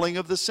calling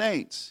of the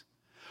saints.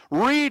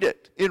 Read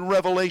it in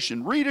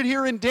Revelation. Read it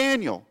here in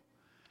Daniel.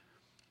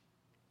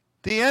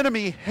 The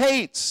enemy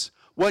hates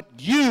what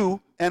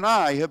you and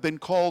I have been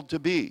called to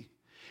be.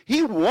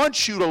 He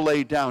wants you to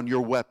lay down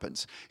your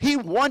weapons. He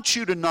wants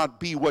you to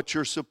not be what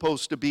you're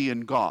supposed to be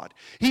in God.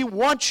 He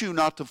wants you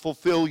not to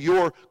fulfill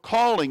your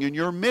calling and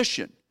your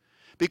mission.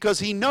 Because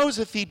he knows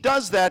if he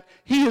does that,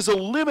 he has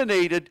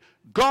eliminated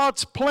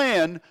God's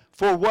plan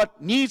for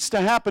what needs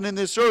to happen in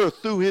this earth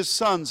through his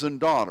sons and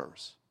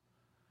daughters.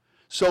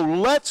 So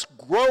let's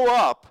grow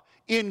up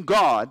in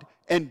God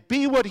and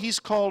be what he's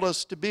called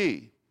us to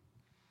be.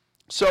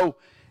 So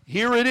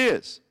here it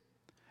is.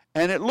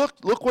 And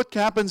look what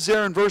happens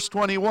there in verse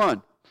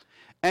 21.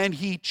 And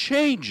he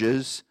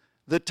changes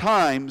the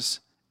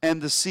times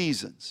and the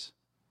seasons.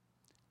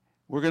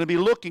 We're going to be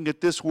looking at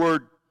this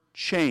word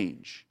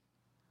change.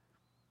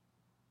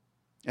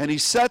 And he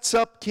sets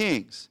up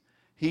kings.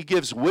 He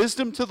gives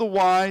wisdom to the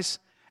wise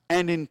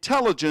and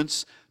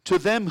intelligence to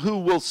them who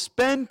will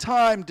spend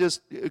time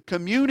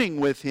communing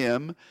with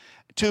him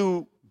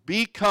to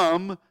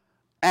become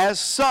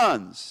as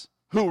sons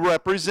who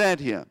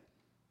represent him.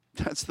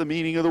 That's the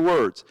meaning of the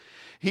words.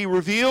 He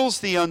reveals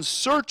the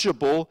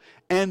unsearchable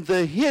and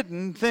the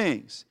hidden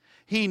things.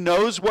 He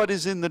knows what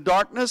is in the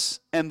darkness,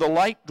 and the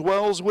light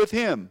dwells with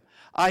him.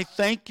 I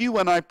thank you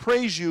and I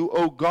praise you,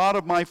 O God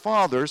of my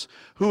fathers,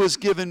 who has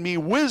given me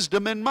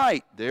wisdom and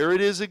might. There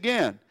it is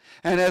again.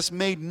 And hast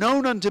made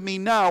known unto me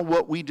now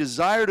what we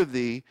desired of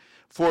thee,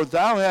 for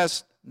thou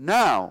hast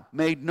now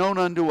made known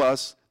unto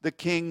us the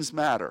king's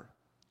matter.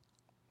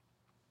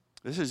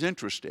 This is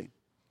interesting.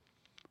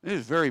 This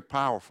is very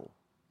powerful.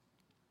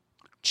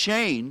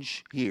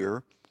 Change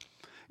here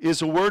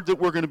is a word that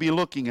we're going to be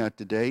looking at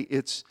today.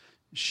 It's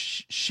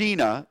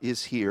Shina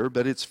is here,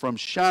 but it's from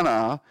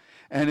Shana.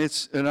 And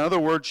it's, in other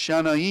words,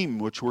 Shanaim,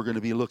 which we're going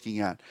to be looking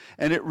at.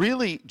 And it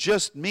really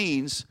just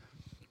means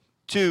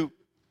to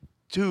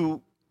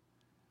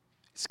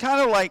it's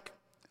kind of like,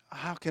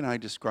 how can I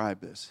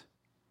describe this?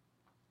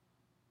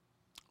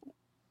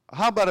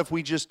 How about if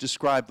we just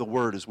describe the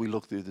word as we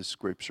look through the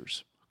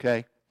scriptures,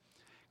 okay?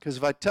 Because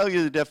if I tell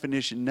you the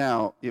definition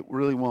now, it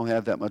really won't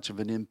have that much of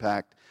an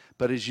impact.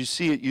 But as you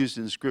see it used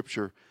in the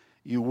scripture,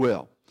 you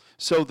will.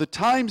 So the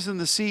times and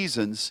the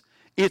seasons,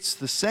 it's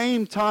the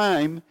same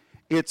time.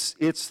 It's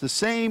the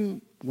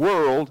same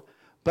world,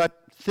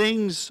 but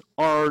things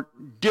are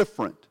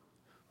different.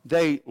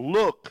 They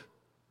look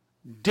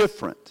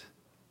different.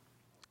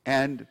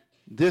 And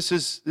this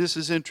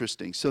is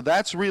interesting. So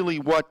that's really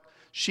what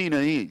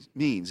Shina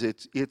means.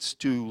 It's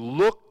to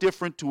look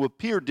different, to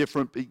appear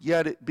different, but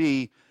yet it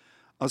be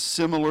a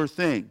similar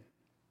thing.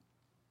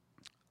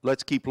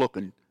 Let's keep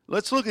looking.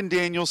 Let's look in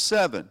Daniel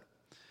 7.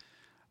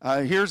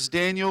 Here's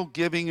Daniel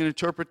giving an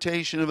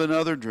interpretation of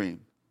another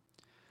dream.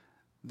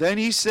 Then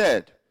he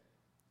said,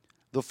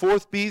 the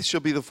fourth beast shall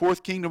be the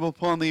fourth kingdom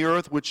upon the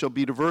earth, which shall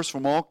be diverse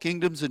from all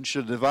kingdoms, and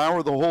shall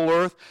devour the whole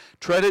earth,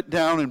 tread it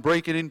down, and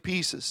break it in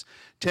pieces.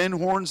 10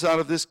 horns out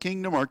of this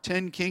kingdom are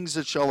 10 kings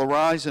that shall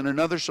arise, and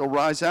another shall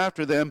rise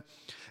after them,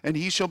 and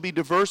he shall be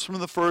diverse from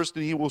the first,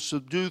 and he will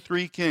subdue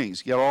 3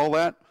 kings. Get all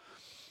that?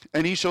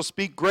 And he shall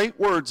speak great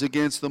words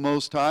against the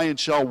Most High, and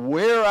shall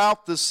wear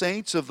out the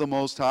saints of the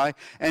Most High,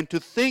 and to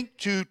think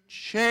to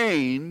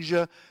change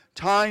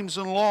times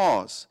and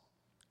laws.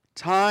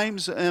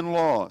 Times and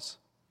laws.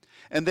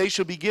 And they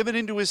shall be given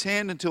into his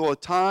hand until a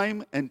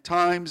time and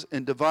times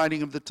and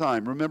dividing of the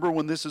time. Remember,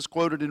 when this is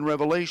quoted in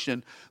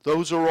Revelation,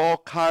 those are all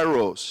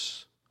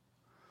kairos.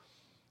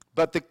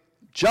 But the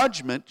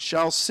judgment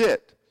shall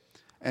sit,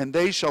 and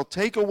they shall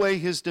take away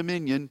his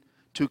dominion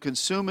to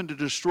consume and to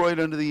destroy it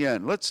unto the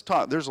end. Let's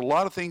talk. There's a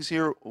lot of things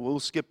here.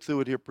 We'll skip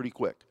through it here pretty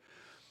quick.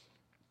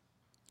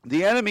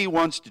 The enemy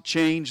wants to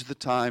change the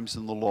times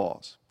and the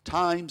laws.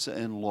 Times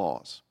and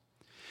laws.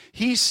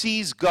 He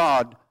sees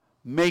God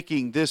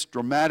making this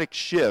dramatic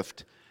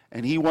shift,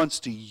 and he wants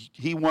to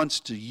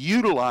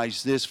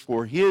utilize this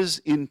for his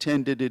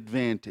intended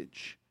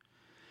advantage.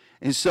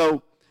 And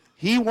so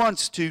he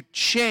wants to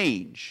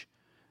change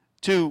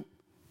to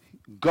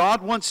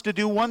God wants to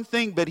do one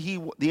thing, but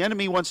the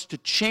enemy wants to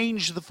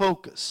change the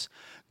focus.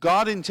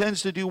 God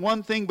intends to do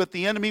one thing, but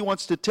the enemy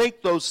wants to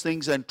take those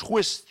things and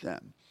twist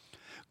them.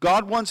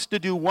 God wants to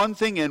do one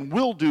thing and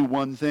will do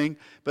one thing,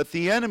 but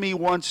the enemy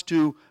wants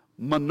to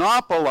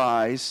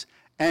monopolize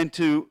and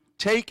to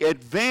take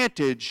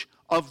advantage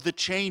of the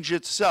change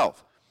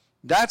itself.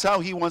 That's how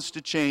he wants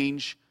to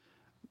change.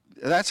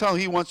 That's how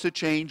he wants to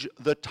change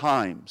the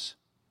times.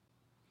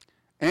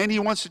 And he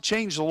wants to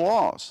change the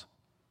laws.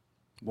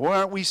 Boy,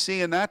 aren't we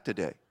seeing that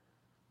today?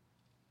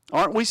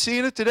 Aren't we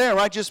seeing it today? Or am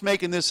I just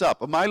making this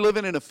up? Am I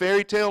living in a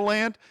fairy tale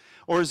land?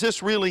 Or is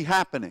this really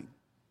happening?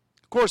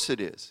 Of course it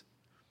is.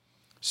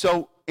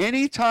 So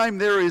anytime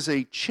there is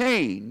a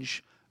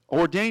change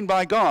ordained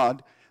by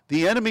God,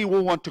 the enemy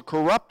will want to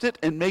corrupt it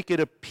and make it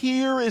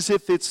appear as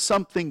if it's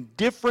something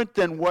different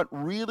than what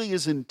really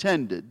is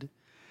intended.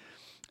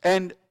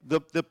 And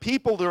the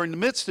people that are in the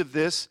midst of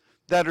this,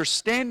 that are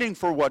standing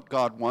for what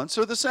God wants,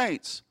 are the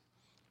saints.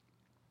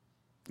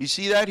 You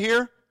see that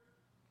here?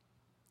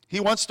 He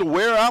wants to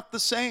wear out the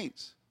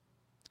saints.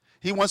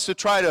 He wants to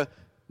try to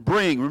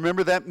bring,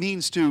 remember that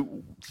means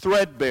to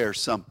threadbare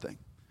something,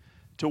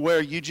 to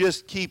where you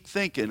just keep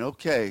thinking,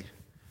 okay,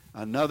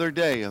 another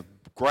day of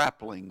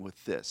grappling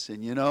with this.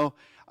 And you know,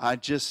 I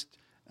just,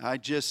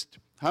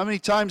 how many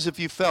times have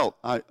you felt,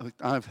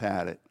 I've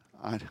had it.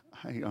 I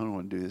don't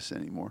want to do this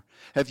anymore.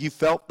 Have you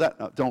felt that?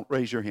 No, don't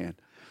raise your hand.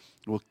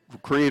 We'll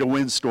create a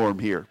windstorm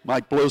here.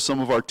 Might blow some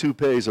of our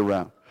toupees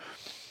around.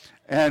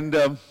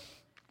 And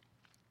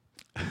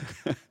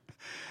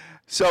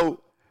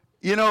so,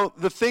 you know,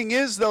 the thing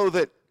is, though,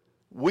 that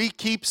we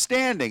keep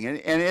standing.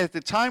 And at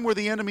the time where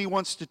the enemy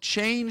wants to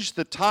change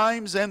the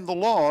times and the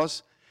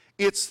laws,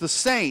 it's the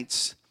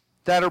saints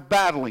that are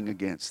battling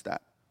against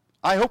that.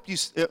 I hope you,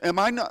 am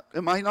I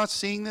not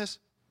seeing this?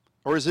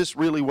 Or is this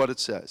really what it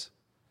says?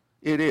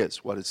 It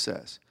is what it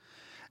says.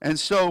 And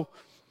so,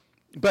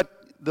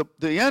 but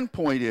the end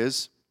point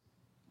is,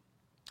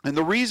 and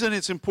the reason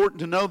it's important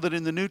to know that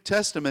in the New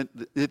Testament,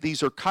 that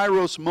these are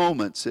kairos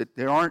moments, that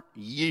there aren't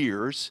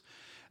years.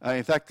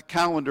 In fact, the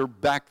calendar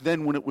back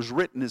then when it was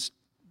written is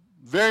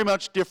very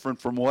much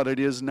different from what it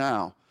is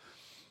now.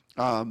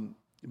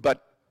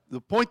 But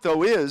the point,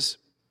 though, is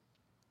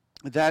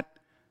that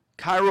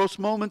kairos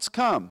moments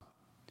come.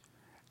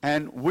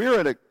 And we're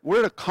at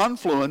a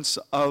confluence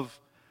of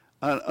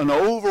an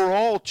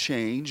overall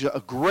change,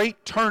 a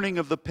great turning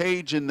of the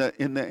page in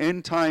the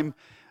end time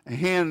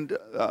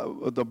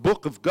the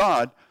book of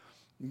God,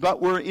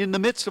 but we're in the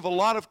midst of a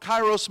lot of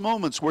kairos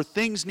moments where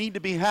things need to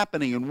be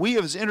happening, and we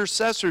as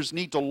intercessors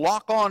need to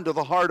lock on to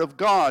the heart of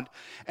God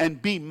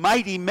and be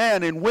mighty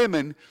men and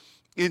women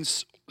in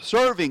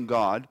serving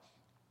God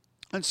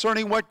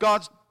concerning what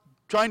God's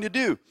trying to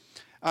do.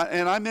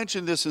 And I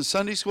mentioned this in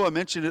Sunday school, I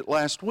mentioned it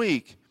last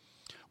week.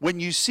 When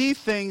you see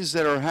things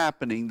that are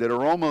happening that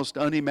are almost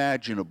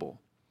unimaginable,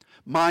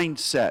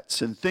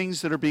 mindsets and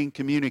things that are being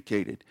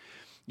communicated,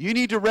 you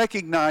need to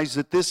recognize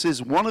that this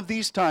is one of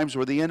these times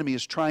where the enemy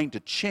is trying to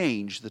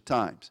change the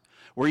times,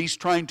 where he's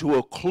trying to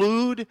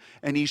occlude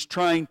and he's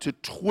trying to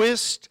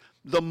twist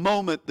the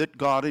moment that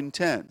God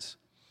intends.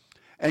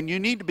 And you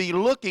need to be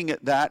looking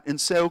at that and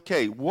say,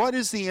 okay, what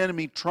is the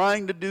enemy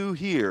trying to do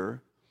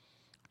here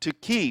to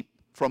keep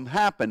from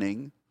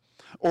happening,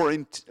 or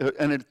an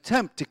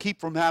attempt to keep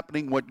from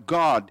happening what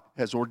God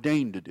has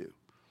ordained to do?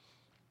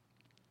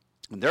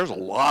 And there's a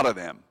lot of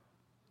them.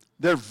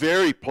 They're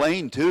very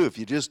plain, too, if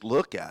you just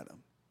look at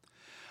them.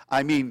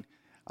 I mean,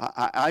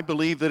 I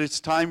believe that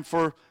it's time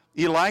for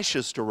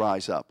Elishas to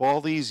rise up.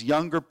 All these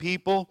younger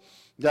people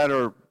that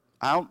are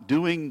out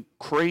doing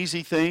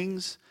crazy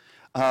things.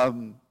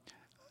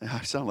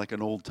 I sound like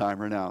an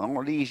old-timer now.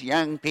 All these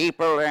young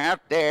people are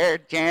out there.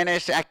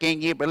 Janice,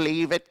 can you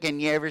believe it? Can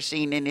you ever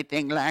seen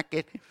anything like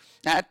it?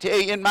 I tell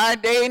you, in my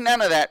day,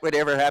 none of that would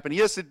ever happen.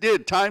 Yes, it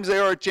did. Times they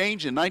are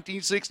changing.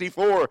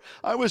 1964,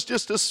 I was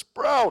just a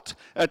sprout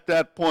at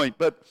that point.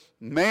 But,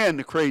 man,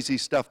 the crazy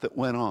stuff that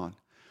went on.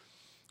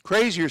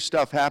 Crazier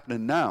stuff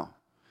happening now.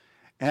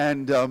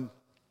 And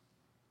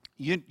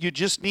you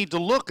just need to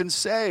look and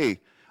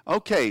say,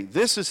 okay,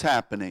 this is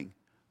happening.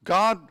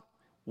 God,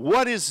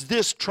 what is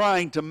this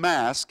trying to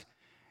mask?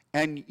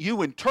 and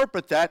you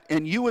interpret that,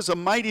 and you as a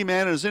mighty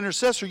man, as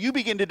intercessor, you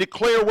begin to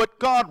declare what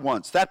God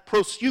wants, that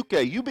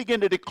prosuke. You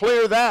begin to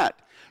declare that.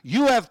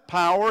 You have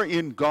power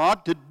in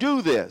God to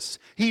do this.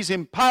 He's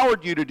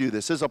empowered you to do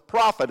this as a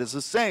prophet, as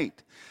a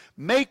saint.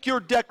 Make your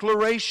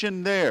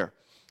declaration there.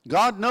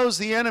 God knows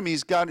the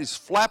enemy's got is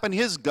flapping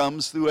his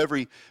gums through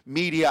every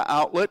media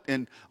outlet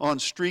and on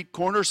street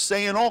corners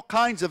saying all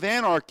kinds of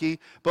anarchy,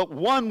 but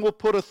one will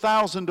put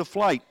 1,000 to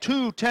flight,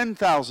 2,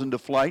 10,000 to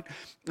flight,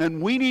 and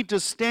we need to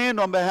stand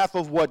on behalf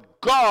of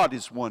what God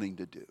is wanting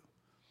to do.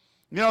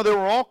 You know, there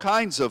were all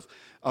kinds of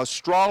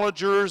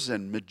astrologers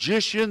and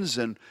magicians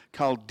and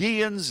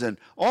Chaldeans and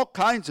all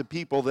kinds of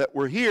people that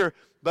were here,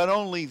 but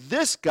only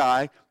this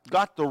guy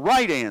got the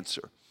right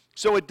answer.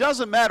 So it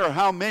doesn't matter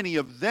how many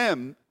of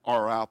them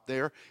are out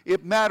there.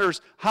 It matters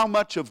how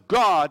much of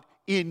God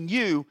in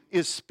you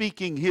is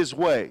speaking his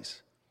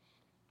ways.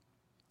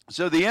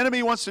 So the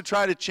enemy wants to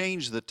try to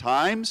change the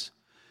times,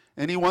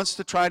 and he wants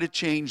to try to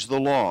change the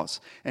laws,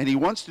 and he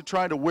wants to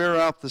try to wear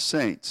out the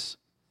saints.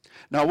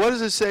 Now, what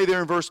does it say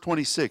there in verse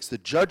 26? The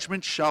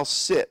judgment shall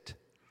sit.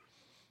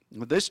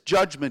 This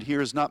judgment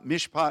here is not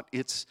mishpat.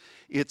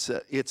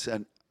 It's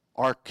an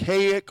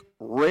archaic,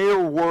 rare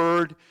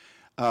word,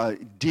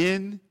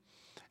 din.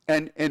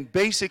 And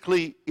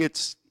basically,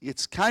 it's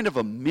kind of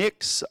a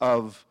mix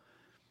of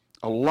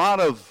a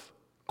lot of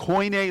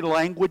Koine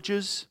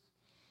languages.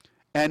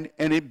 And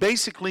it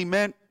basically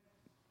meant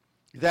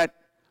that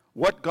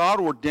what God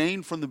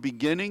ordained from the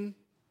beginning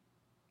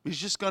is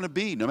just going to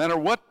be. No matter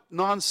what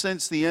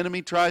nonsense the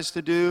enemy tries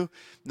to do,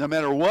 no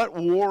matter what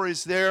war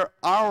is there,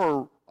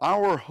 our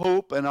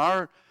hope and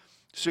our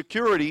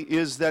security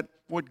is that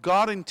what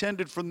God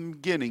intended from the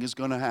beginning is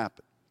going to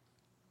happen.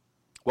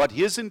 What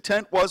his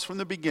intent was from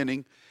the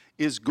beginning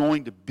is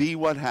going to be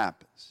what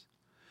happens.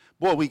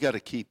 Boy, we got to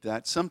keep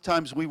that.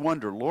 Sometimes we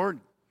wonder,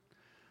 Lord,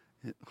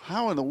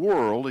 how in the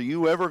world are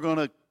you ever going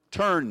to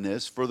turn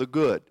this for the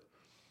good?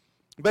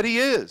 But he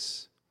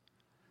is.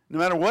 No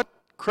matter what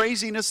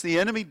craziness the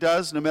enemy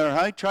does, no matter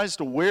how he tries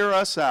to wear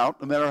us out,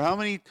 no matter how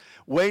many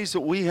ways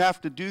that we have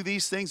to do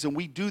these things, and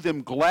we do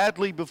them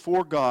gladly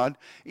before God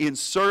in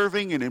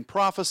serving and in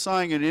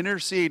prophesying and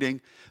interceding,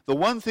 the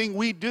one thing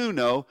we do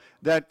know,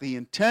 that the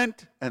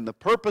intent and the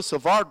purpose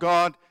of our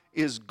God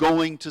is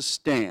going to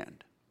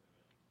stand.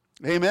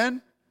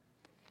 Amen?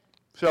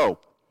 So,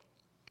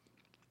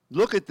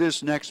 look at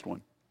this next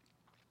one.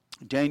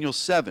 Daniel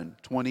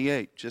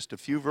 7:28, just a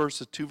few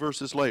verses, 2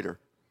 verses later.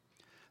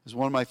 This is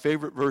one of my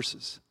favorite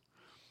verses.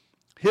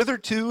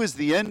 Hitherto is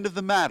the end of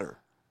the matter.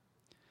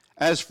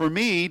 As for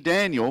me,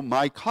 Daniel,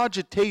 my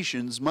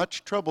cogitations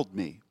much troubled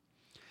me,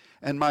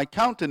 and my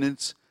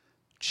countenance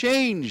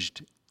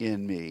changed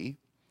in me,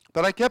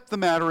 but I kept the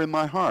matter in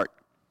my heart.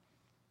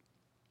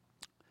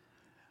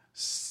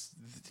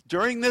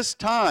 During this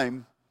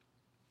time,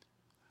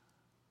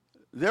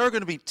 there are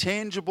going to be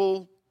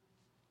tangible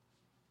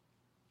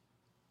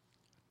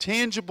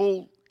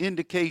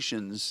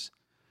indications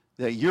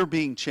that you're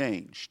being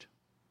changed.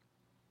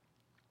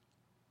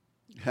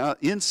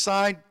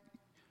 Inside,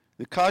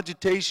 the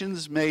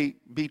cogitations may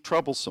be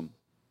troublesome.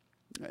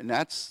 And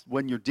that's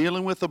when you're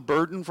dealing with a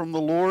burden from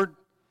the Lord,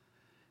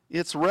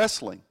 it's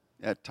wrestling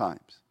at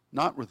times.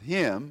 Not with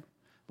him.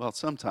 Well,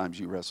 sometimes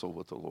you wrestle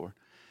with the Lord.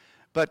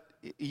 But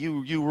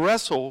you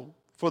wrestle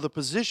for the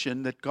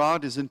position that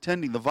God is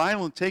intending. The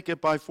violent take it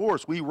by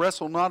force. We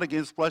wrestle not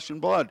against flesh and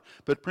blood,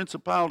 but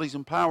principalities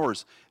and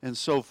powers and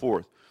so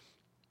forth.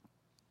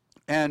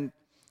 And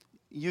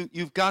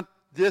you've got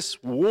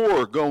this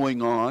war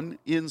going on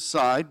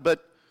inside,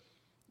 but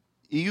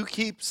you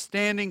keep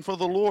standing for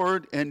the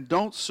Lord and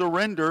don't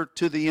surrender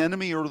to the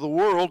enemy or the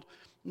world,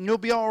 and you'll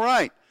be all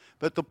right.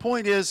 But the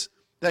point is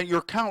that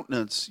your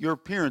countenance, your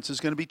appearance is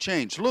going to be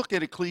changed. Look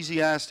at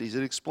Ecclesiastes.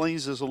 It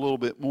explains this a little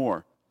bit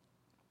more.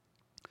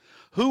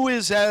 Who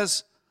is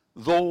as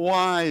the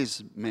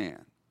wise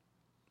man?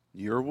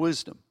 Your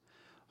wisdom.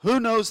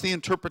 Who knows the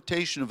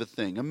interpretation of a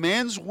thing? A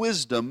man's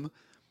wisdom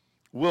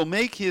will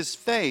make his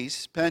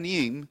face,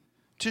 panim,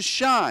 to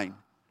shine.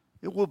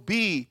 It will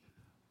be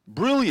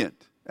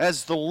brilliant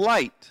as the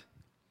light.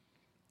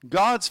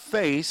 God's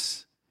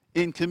face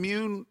in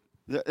commune,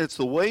 it's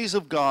the ways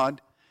of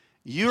God.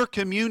 You're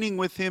communing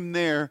with him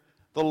there.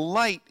 The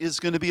light is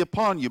going to be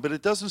upon you, but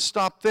it doesn't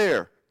stop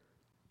there.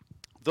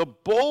 The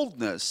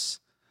boldness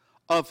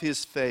of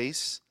his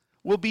face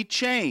will be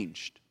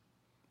changed.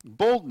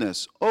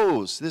 Boldness,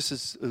 oz, this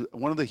is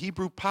one of the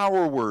Hebrew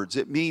power words.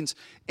 It means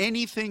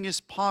anything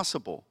is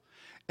possible.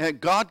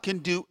 And God can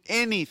do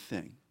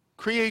anything.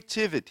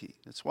 Creativity.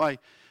 That's why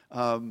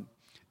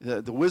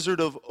the Wizard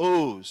of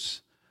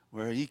Oz,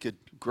 where he could,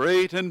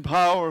 great and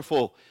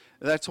powerful.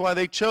 That's why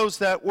they chose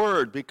that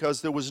word,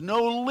 because there was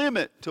no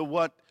limit to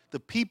what the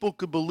people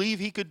could believe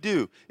he could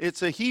do.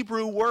 It's a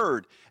Hebrew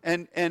word.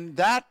 And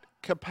that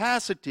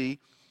capacity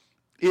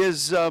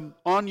is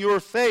on your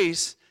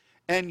face,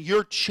 and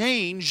you're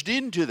changed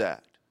into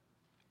that.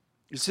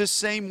 It's this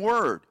same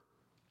word.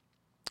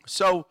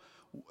 So,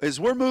 as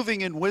we're moving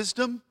in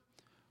wisdom,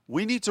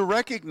 we need to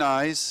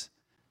recognize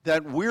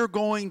that we're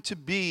going to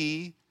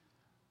be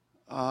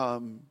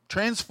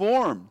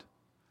transformed,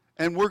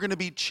 and we're going to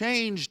be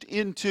changed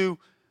into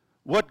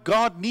what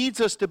God needs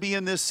us to be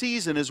in this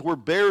season as we're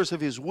bearers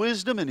of His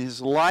wisdom and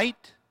His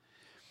light,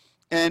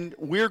 and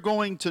we're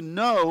going to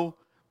know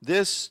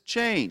this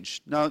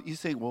change. Now, you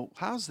think, well,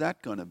 how's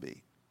that going to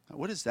be?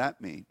 What does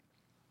that mean?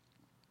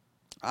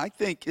 I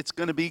think it's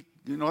going to be,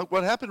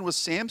 what happened with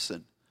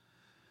Samson.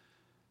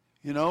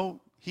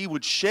 He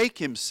would shake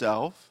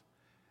himself,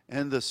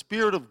 and the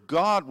Spirit of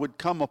God would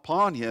come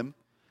upon him,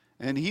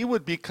 and he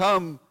would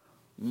become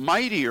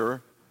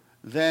mightier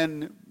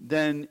than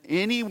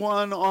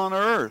anyone on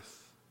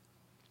earth.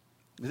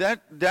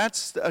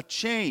 That's a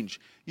change.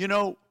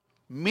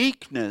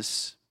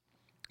 Meekness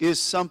is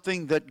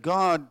something that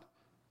God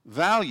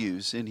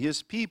values in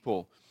His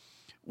people.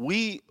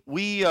 We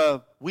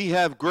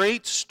have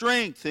great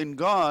strength in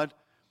God,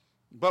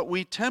 but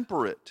we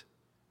temper it,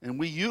 and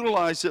we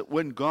utilize it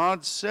when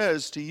God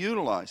says to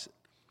utilize it.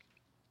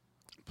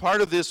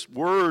 Part of this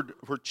word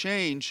for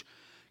change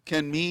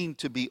can mean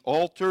to be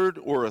altered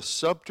or a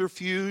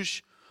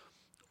subterfuge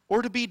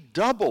or to be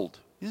doubled.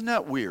 Isn't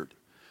that weird?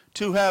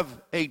 To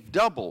have a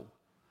double,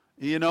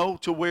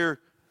 to where,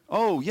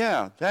 oh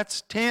yeah,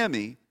 that's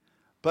Tammy,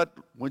 but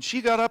when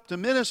she got up to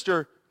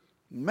minister,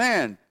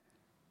 man,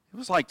 it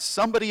was like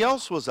somebody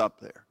else was up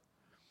there.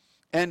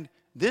 And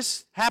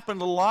this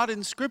happened a lot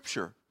in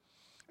Scripture.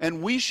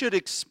 And we should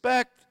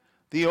expect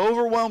the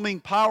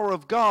overwhelming power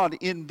of God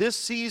in this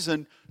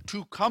season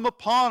to come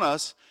upon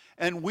us,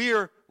 and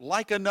we're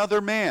like another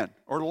man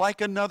or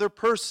like another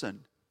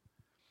person.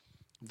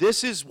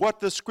 This is what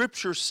the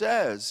Scripture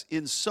says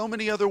in so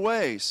many other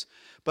ways,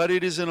 but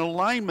it is in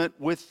alignment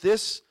with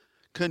this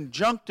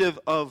conjunctive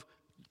of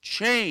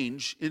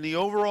change in the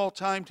overall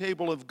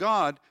timetable of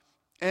God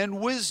and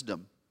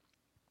wisdom.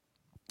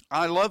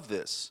 I love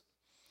this.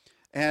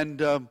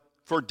 And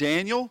for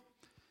Daniel,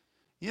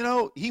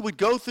 he would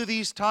go through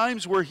these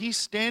times where he's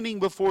standing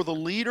before the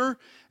leader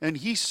and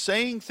he's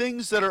saying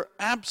things that are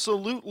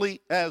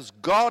absolutely as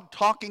God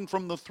talking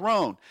from the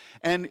throne.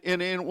 And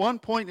at one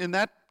point in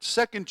that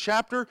second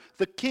chapter,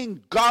 the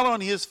king got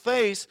on his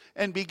face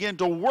and began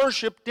to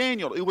worship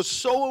Daniel. It was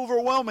so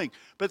overwhelming.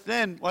 But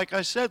then, like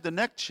I said, the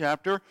next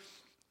chapter,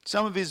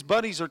 some of his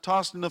buddies are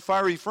tossed in the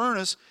fiery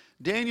furnace.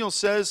 Daniel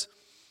says,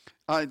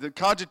 the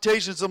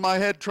cogitations of my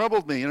head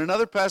troubled me. In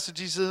another passage,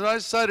 he says, I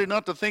decided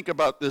not to think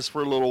about this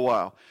for a little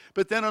while.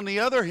 But then on the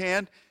other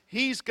hand,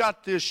 he's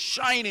got this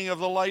shining of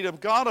the light of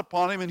God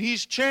upon him, and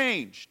he's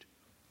changed.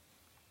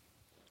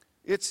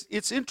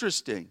 It's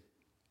interesting.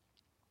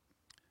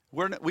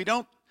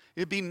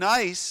 It'd be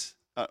nice,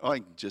 I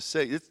can just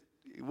say,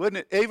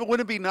 wouldn't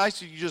it be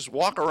nice if you just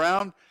walk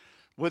around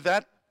with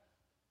that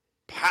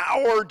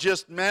power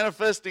just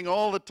manifesting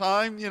all the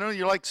time?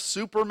 You're like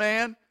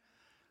Superman.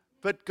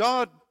 But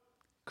God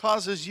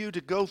causes you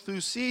to go through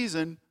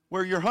season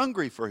where you're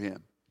hungry for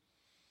Him.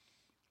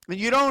 And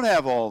you don't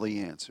have all the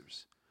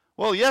answers.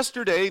 Well,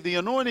 yesterday the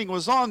anointing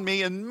was on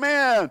me, and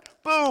man,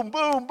 boom,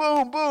 boom,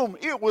 boom, boom.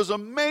 It was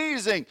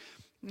amazing.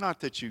 Not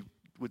that you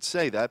would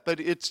say that, but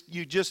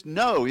you just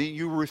know.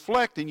 You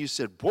reflect and you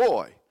said,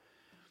 boy,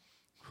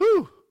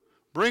 whew,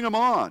 bring them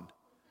on.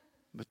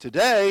 But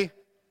today,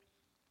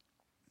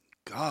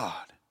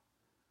 God,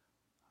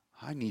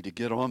 I need to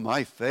get on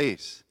my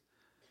face.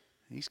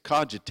 These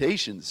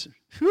cogitations,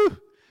 whew.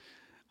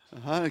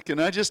 Can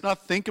I just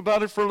not think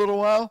about it for a little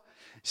while?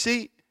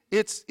 See,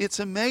 it's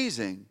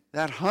amazing.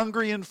 That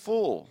hungry and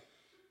full,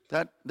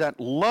 that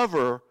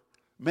lover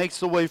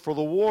makes the way for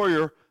the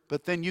warrior,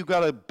 but then you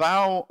got to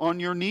bow on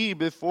your knee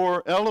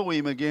before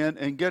Elohim again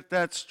and get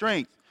that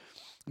strength.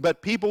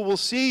 But people will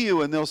see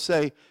you and they'll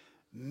say,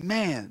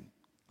 man,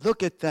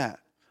 look at that.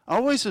 I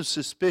always am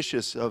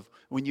suspicious of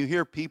when you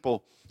hear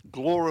people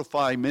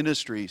glorify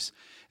ministries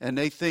and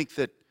they think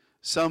that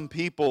some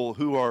people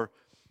who are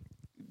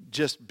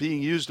just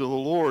being used of the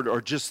Lord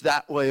are just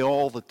that way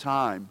all the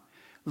time.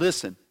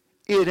 Listen,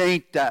 it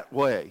ain't that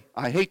way.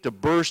 I hate to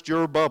burst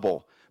your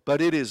bubble,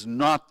 but it is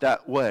not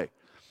that way.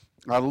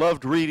 I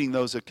loved reading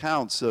those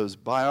accounts, those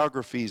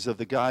biographies of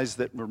the guys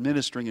that were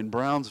ministering in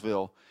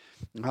Brownsville,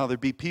 and how there'd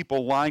be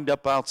people lined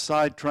up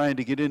outside trying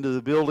to get into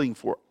the building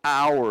for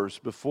hours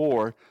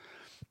before.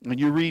 And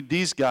you read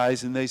these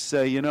guys and they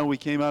say, we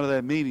came out of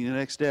that meeting the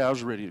next day, I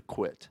was ready to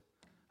quit.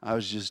 I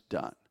was just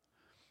done.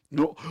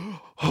 No,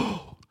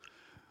 oh,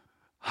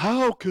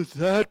 how could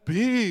that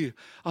be?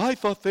 I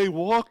thought they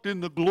walked in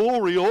the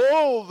glory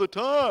all the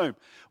time.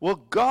 Well,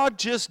 God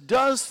just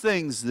does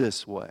things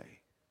this way.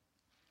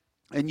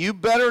 And you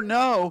better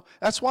know,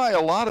 that's why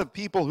a lot of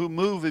people who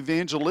move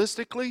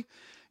evangelistically,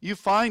 you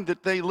find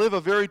that they live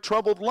a very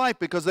troubled life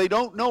because they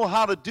don't know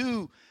how to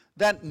do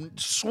that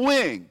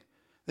swing.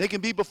 They can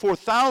be before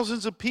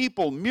thousands of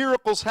people,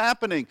 miracles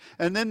happening,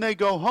 and then they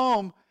go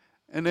home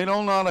and they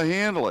don't know how to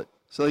handle it.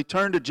 So they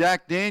turn to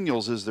Jack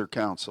Daniels as their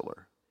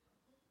counselor.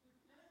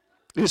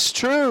 It's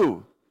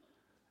true.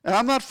 And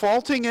I'm not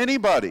faulting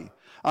anybody.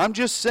 I'm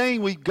just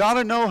saying we've got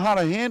to know how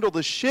to handle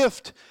the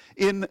shift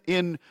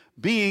in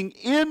being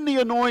in the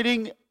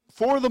anointing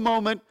for the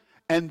moment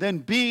and then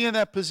being in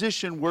that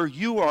position where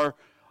you are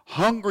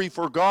hungry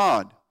for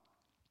God.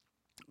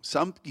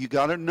 You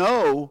got to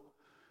know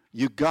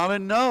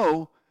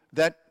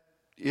that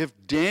if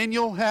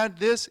Daniel had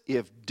this,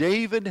 if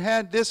David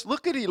had this,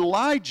 look at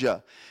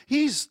Elijah.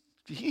 He's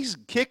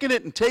kicking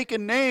it and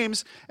taking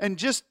names, and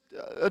just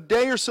a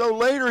day or so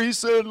later he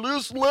said,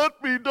 "Just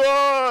let me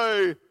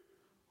die."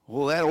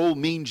 Well, that old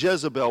mean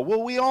Jezebel.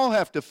 Well, we all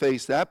have to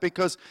face that,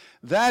 because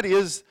that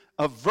is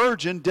a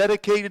virgin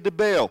dedicated to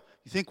Baal.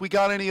 You think we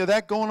got any of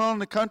that going on in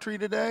the country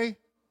today?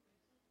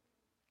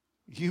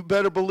 You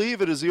better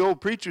believe it. As the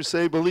old preachers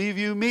say, believe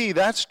you me,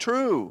 that's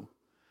true.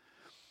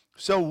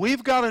 So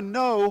we've got to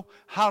know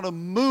how to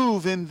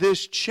move in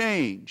this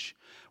change,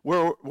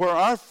 where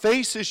our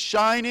face is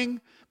shining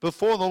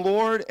before the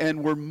Lord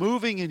and we're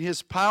moving in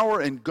His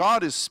power and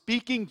God is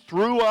speaking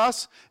through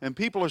us and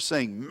people are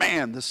saying,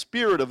 man, the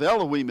Spirit of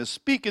Elohim is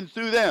speaking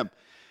through them.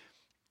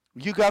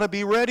 You got to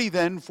be ready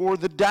then for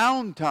the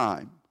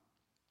downtime.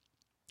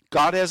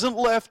 God hasn't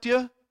left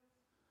you.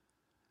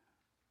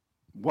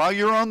 While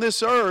you're on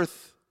this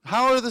earth,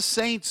 how are the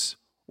saints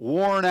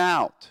worn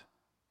out?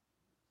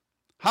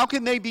 How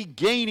can they be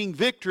gaining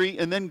victory,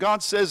 and then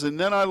God says, and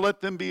then I let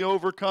them be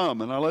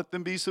overcome, and I let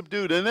them be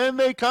subdued, and then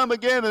they come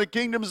again, and the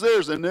kingdom's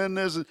theirs, and then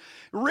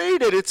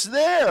read it, it's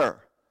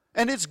there.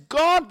 And it's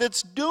God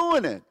that's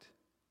doing it.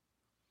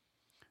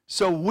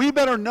 So we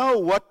better know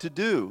what to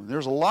do.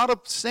 There's a lot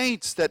of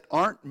saints that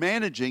aren't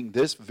managing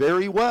this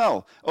very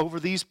well over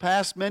these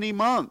past many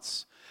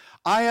months.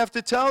 I have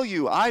to tell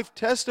you, I've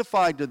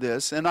testified to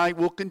this, and I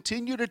will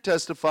continue to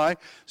testify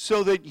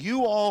so that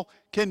you all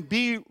can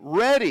be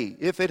ready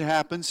if it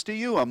happens to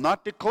you. I'm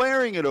not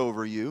declaring it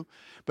over you,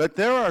 but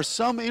there are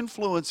some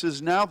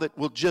influences now that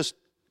will just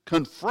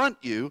confront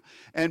you,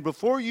 and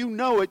before you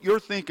know it, you're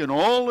thinking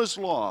all is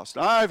lost.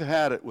 I've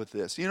had it with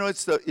this. You know,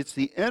 it's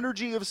the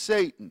energy of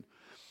Satan,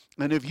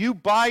 and if you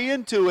buy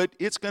into it,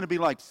 it's going to be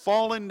like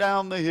falling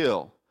down the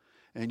hill,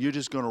 and you're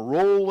just going to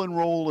roll and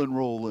roll and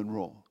roll and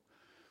roll.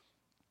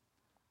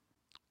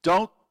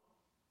 Don't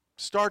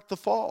start the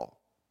fall.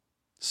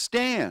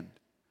 Stand.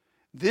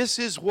 This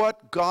is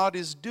what God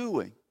is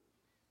doing.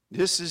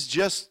 This is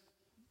just,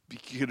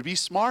 you got to be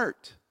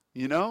smart,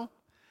 you know?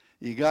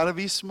 You got to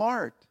be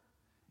smart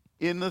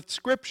in the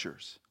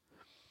Scriptures.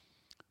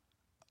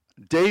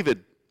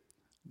 David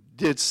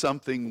did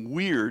something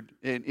weird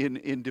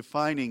in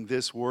defining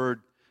this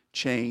word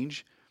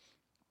change.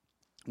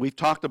 We've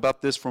talked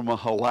about this from a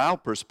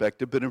halal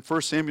perspective, but in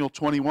 1 Samuel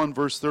 21,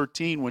 verse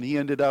 13, when he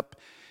ended up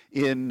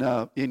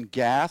in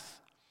Gath,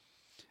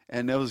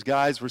 and those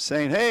guys were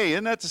saying, hey,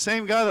 isn't that the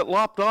same guy that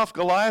lopped off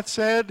Goliath's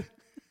head?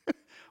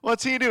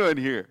 What's he doing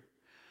here?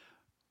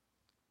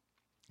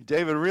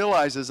 David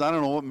realizes, I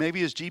don't know, maybe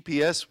his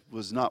GPS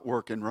was not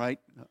working right.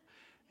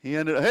 He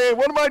ended up, hey,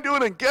 what am I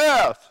doing in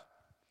Gath?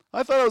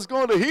 I thought I was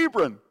going to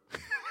Hebron.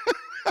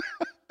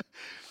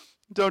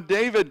 So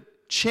David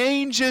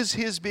changes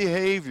his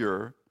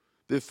behavior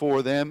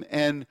before them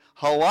and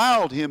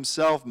halaled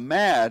himself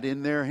mad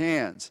in their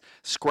hands,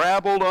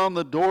 scrabbled on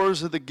the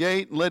doors of the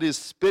gate and let his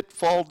spit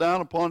fall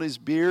down upon his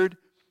beard.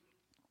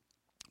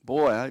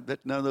 Boy, I bet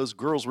none of those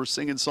girls were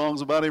singing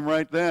songs about him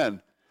right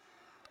then.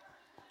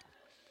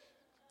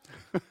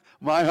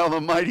 My, how the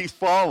mighty's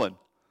fallen.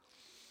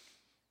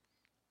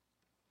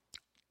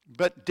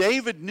 But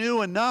David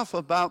knew enough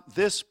about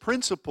this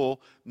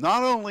principle,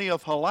 not only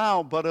of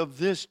halal, but of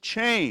this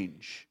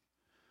change.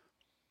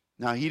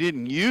 Now, he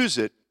didn't use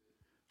it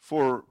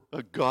for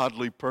a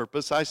godly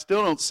purpose. I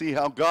still don't see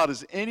how God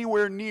is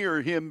anywhere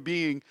near him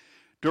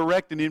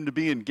directing him to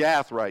be in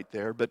Gath right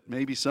there, but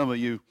maybe some of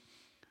you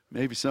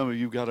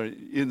got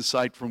an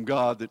insight from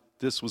God that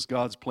this was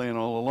God's plan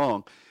all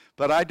along.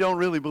 But I don't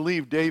really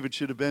believe David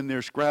should have been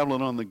there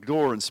scrabbling on the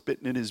door and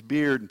spitting in his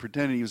beard and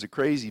pretending he was a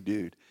crazy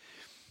dude.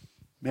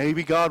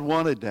 Maybe God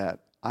wanted that.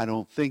 I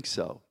don't think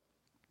so.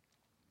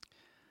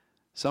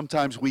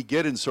 Sometimes we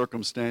get in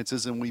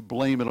circumstances and we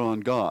blame it on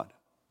God.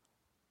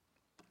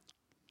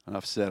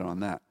 Enough said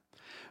on that.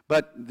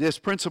 But this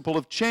principle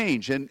of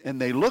change, and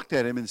they looked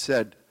at him and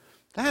said,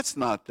 that's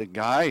not the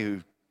guy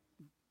who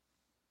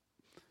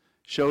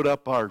showed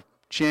up our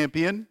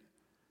champion.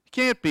 It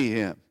can't be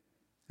him.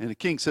 And the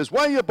king says,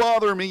 why are you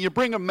bothering me? You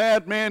bring a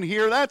madman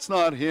here. That's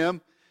not him.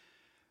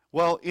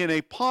 Well, in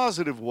a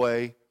positive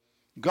way,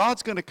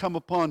 God's going to come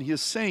upon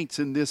his saints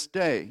in this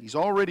day. He's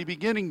already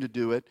beginning to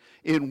do it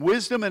in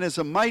wisdom and as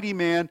a mighty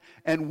man,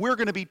 and we're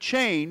going to be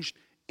changed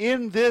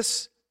in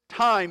this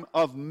time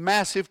of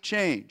massive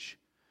change.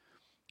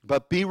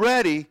 But be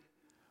ready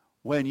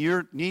when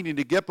you're needing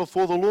to get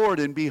before the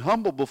Lord and be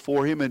humble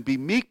before him and be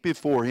meek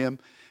before him,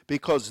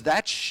 because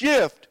that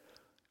shift,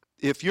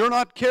 if you're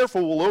not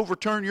careful, will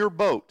overturn your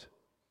boat.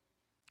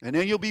 And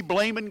then you'll be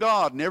blaming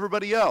God and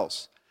everybody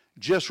else.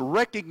 Just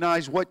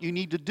recognize what you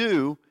need to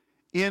do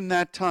in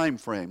that time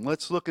frame.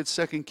 Let's look at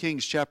 2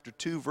 Kings chapter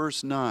 2,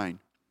 verse 9.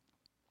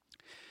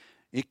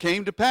 It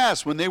came to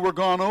pass when they were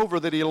gone over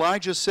that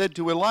Elijah said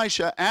to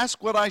Elisha,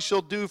 ask what I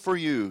shall do for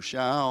you,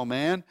 shall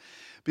man,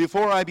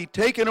 before I be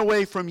taken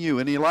away from you.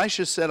 And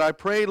Elisha said, I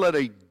pray let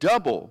a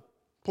double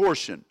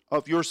portion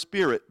of your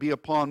spirit be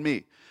upon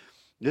me.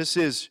 This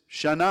is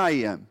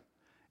shanayim,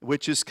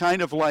 which is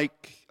kind of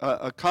like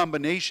a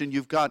combination.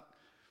 You've got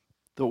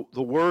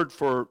the word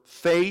for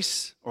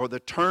face or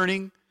the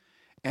turning,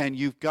 and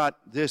you've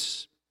got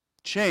this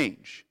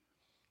change.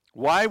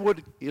 Why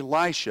would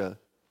Elisha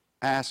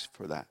ask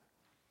for that?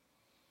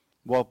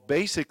 Well,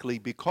 basically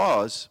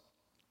because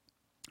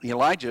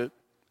Elijah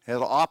had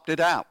opted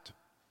out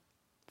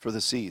for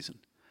the season.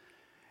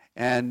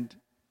 And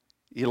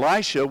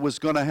Elisha was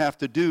going to have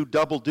to do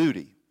double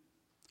duty.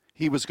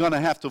 He was going to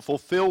have to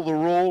fulfill the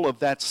role of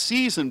that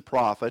seasoned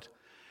prophet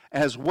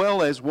as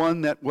well as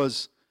one that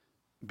was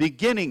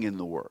beginning in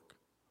the work,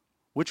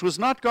 which was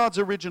not God's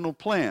original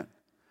plan.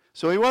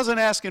 So he wasn't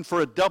asking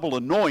for a double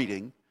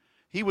anointing.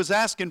 He was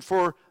asking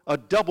for a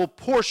double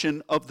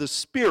portion of the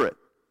Spirit.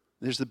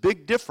 There's a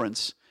big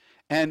difference.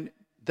 And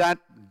that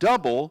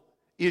double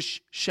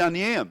is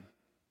shaniim.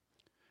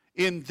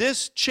 In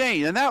this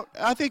change, and that,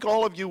 I think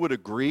all of you would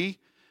agree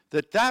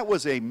that that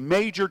was a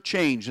major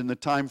change in the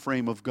time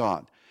frame of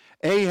God.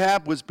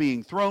 Ahab was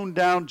being thrown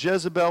down.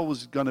 Jezebel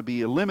was going to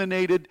be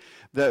eliminated.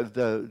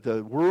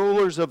 The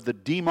rulers of the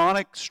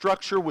demonic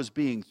structure was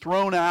being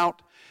thrown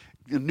out.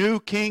 The new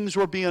kings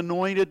were being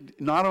anointed,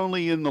 not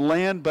only in the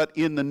land, but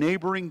in the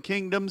neighboring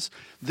kingdoms.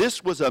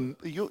 This was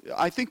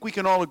I think we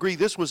can all agree,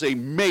 this was a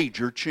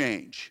major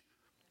change.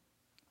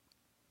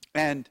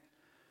 And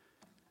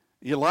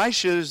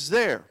Elisha is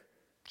there,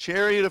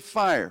 chariot of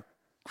fire.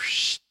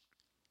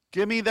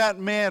 Give me that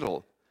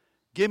mantle.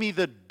 Give me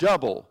the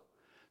double.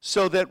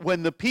 So that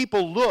when the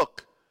people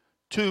look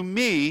to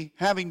me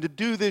having to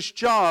do this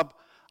job,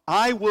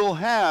 I will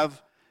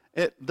have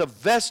the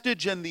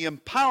vestige and the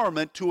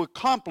empowerment to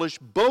accomplish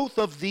both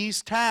of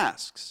these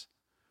tasks.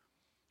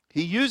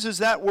 He uses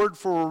that word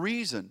for a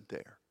reason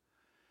there.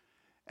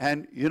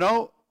 And, you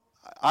know,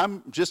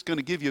 I'm just going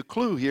to give you a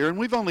clue here, and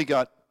we've only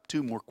got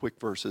 2 more quick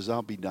verses.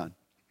 I'll be done.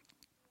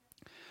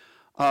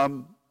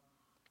 I've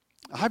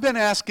been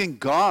asking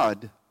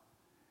God,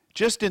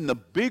 just in the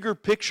bigger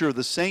picture of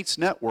the Saints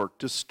Network,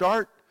 to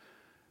start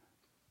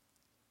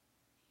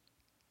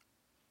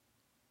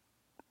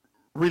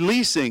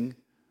releasing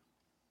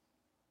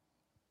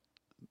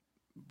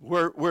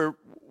where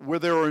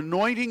there are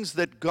anointings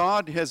that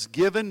God has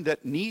given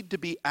that need to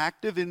be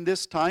active in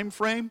this time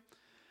frame.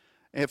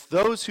 If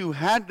those who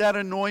had that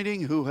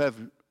anointing, who have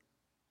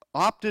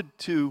opted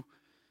to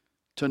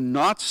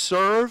not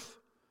serve,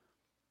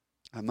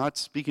 I'm not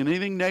speaking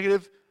anything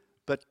negative,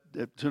 but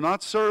to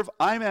not serve,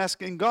 I'm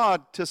asking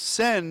God to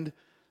send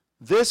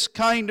this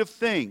kind of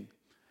thing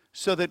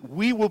so that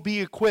we will be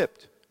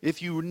equipped.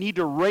 If you need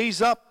to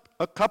raise up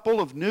a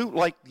couple of new,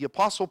 like the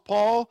Apostle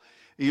Paul,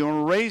 you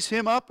want to raise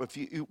him up,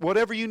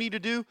 whatever you need to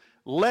do,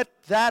 let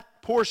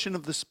that portion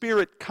of the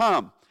Spirit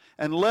come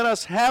and let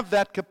us have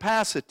that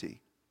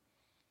capacity.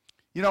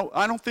 You know,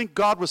 I don't think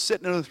God was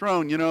sitting on the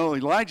throne, you know,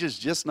 Elijah's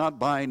just not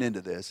buying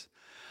into this.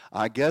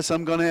 I guess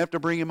I'm going to have to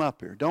bring him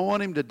up here. Don't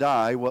want him to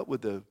die. What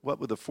would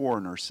the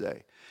foreigners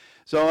say?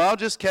 So I'll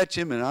just catch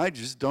him, and I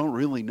just don't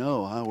really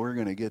know how we're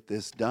going to get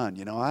this done.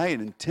 You know, I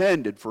had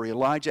intended for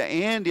Elijah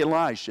and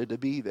Elisha to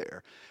be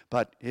there,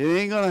 but it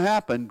ain't going to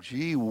happen.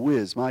 Gee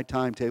whiz, my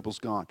timetable's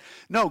gone.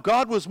 No,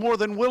 God was more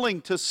than willing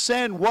to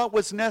send what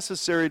was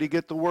necessary to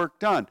get the work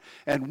done,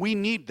 and we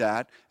need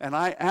that, and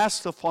I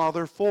asked the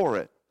Father for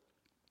it.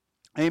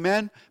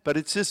 Amen? But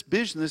it's this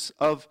business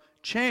of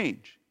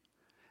change.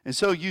 And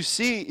so you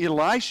see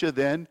Elisha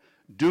then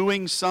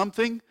doing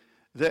something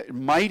that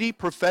mighty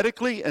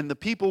prophetically, and the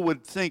people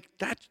would think,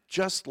 that's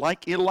just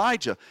like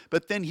Elijah.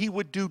 But then he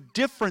would do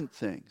different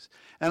things.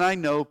 And I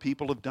know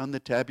people have done the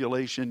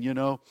tabulation, you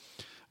know.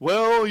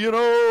 Well, you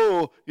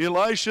know,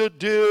 Elisha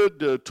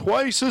did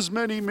twice as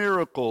many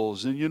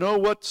miracles. And you know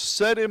what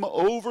set him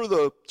over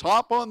the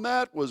top on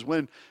that was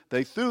when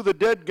they threw the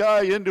dead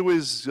guy into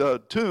his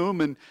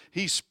tomb, and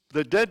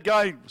the dead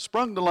guy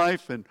sprung to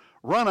life and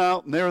run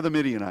out, and there are the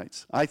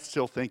Midianites. I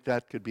still think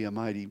that could be a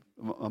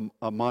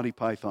Monty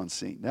Python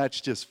scene.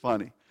 That's just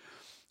funny.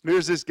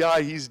 Here's this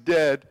guy, he's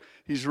dead.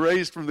 He's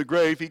raised from the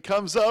grave. He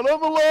comes out,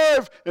 I'm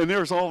alive! And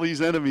there's all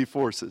these enemy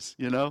forces,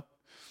 you know?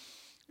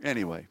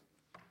 Anyway.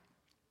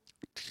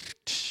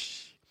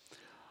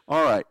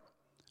 All right.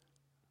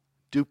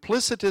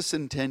 Duplicitous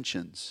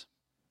intentions.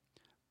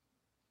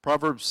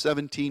 Proverbs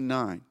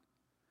 17:9.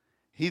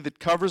 He that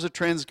covers a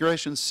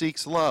transgression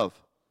seeks love,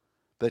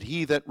 but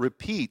he that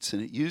repeats,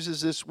 and it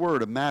uses this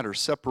word, a matter,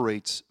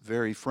 separates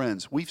very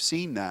friends. We've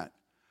seen that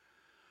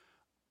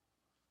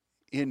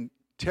in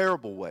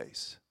terrible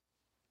ways.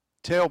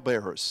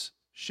 Talebearers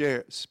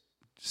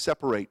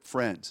separate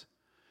friends.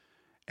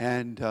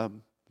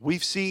 And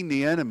we've seen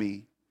the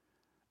enemy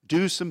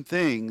do some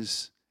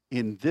things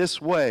in this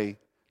way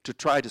to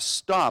try to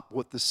stop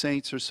what the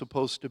saints are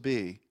supposed to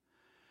be.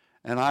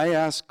 And I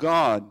ask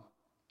God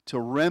to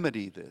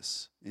remedy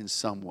this in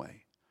some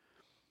way.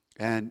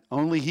 And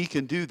only He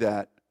can do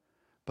that.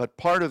 But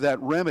part of that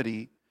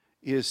remedy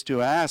is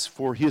to ask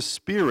for His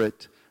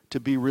Spirit to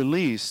be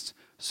released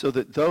so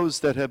that those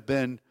that have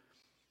been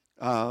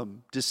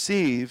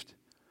deceived,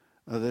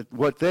 that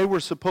what they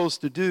were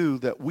supposed to do,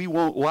 that we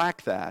won't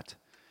lack that.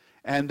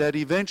 And that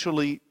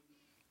eventually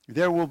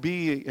there will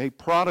be a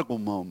prodigal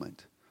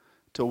moment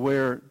to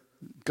where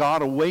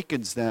God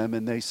awakens them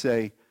and they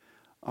say,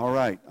 all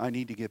right, I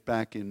need to get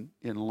back in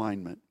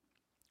alignment.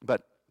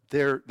 But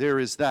there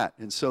is that.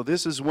 And so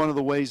this is one of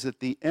the ways that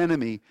the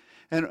enemy,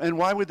 and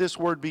why would this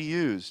word be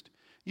used?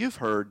 You've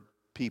heard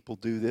people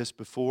do this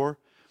before.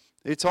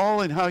 It's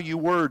all in how you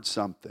word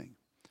something.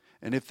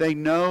 And if they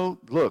know,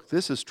 look,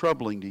 this is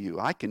troubling to you,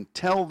 I can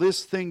tell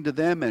this thing to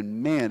them,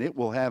 and man, it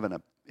will have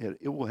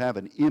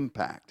an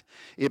impact.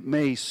 It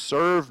may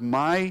serve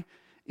my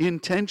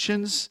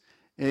intentions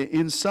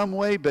in some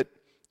way, but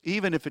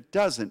even if it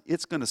doesn't,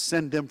 it's going to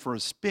send them for a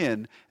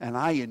spin, and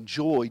I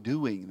enjoy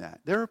doing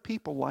that. There are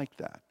people like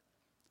that.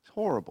 It's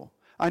horrible.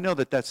 I know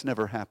that that's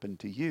never happened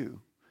to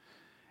you.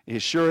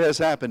 It sure has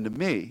happened to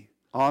me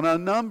on a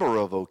number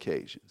of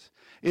occasions.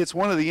 It's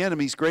one of the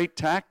enemy's great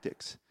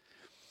tactics.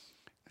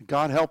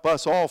 God help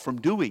us all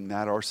from doing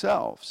that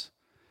ourselves.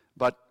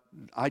 But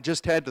I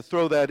just had to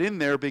throw that in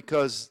there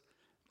because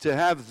to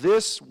have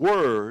this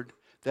word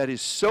that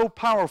is so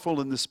powerful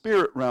in the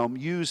spirit realm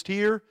used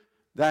here,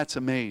 that's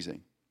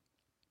amazing.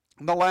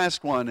 And the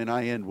last one, and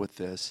I end with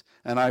this,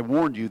 and I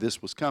warned you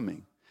this was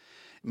coming.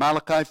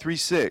 Malachi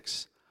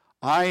 3:6,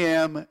 I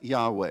am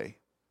Yahweh,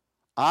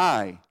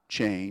 I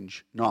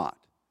change not.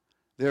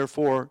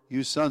 Therefore,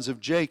 you sons of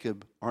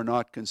Jacob are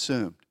not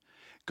consumed.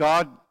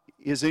 God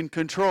is in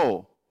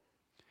control.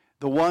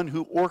 The one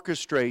who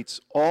orchestrates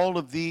all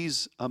of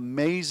these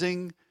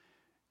amazing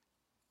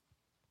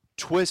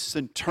twists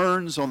and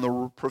turns on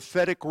the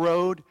prophetic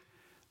road,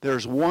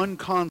 there's one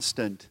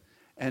constant,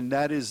 and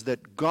that is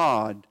that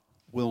God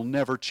will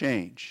never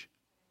change.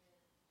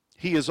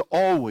 He is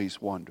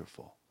always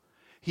wonderful.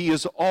 He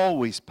is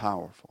always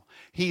powerful.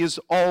 He is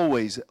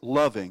always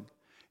loving.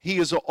 He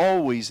is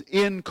always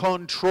in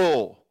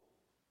control.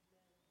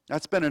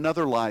 That's been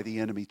another lie the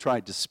enemy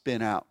tried to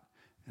spin out.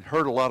 It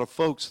hurt a lot of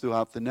folks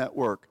throughout the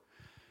network,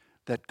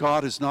 that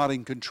God is not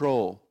in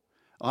control.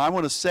 I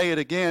want to say it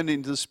again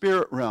into the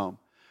spirit realm.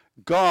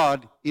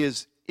 God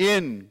is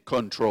in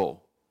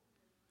control.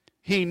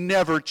 He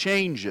never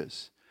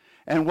changes.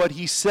 And what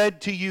he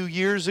said to you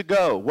years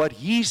ago, what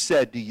he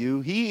said to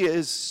you, he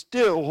is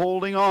still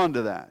holding on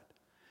to that.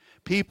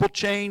 People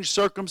change,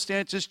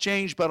 circumstances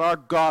change, but our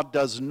God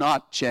does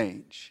not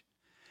change.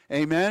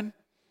 Amen?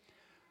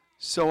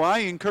 So I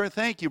encourage,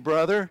 thank you,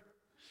 brother.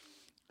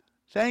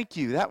 Thank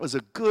you. That was a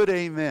good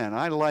amen.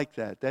 I like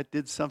that. That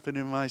did something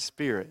in my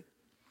spirit.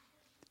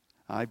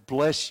 I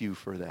bless you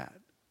for that.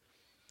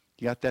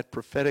 You got that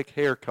prophetic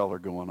hair color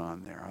going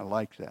on there. I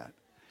like that.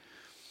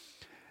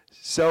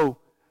 So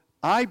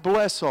I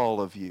bless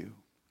all of you.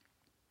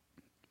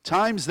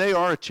 Times they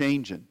are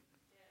a-changin'.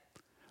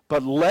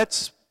 But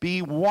let's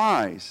be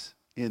wise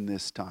in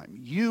this time.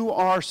 You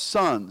are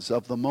sons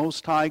of the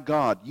Most High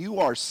God. You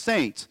are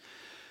saints,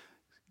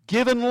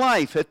 given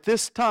life at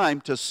this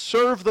time to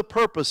serve the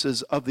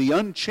purposes of the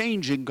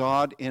unchanging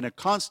God in a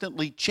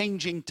constantly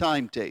changing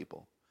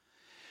timetable.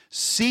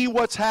 See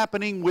what's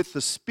happening with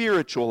the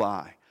spiritual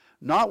eye,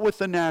 not with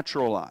the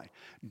natural eye.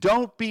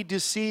 Don't be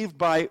deceived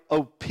by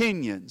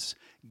opinions.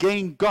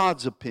 Gain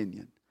God's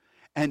opinion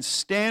and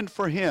stand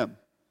for Him.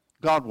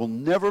 God will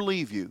never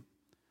leave you.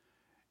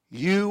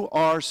 You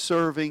are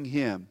serving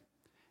Him,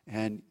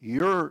 and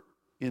you're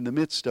in the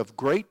midst of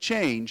great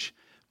change,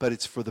 but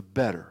it's for the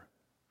better.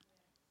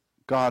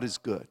 God is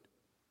good.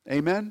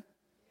 Amen?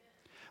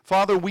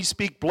 Father, we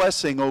speak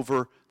blessing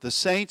over the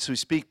saints. We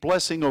speak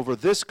blessing over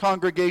this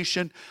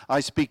congregation. I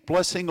speak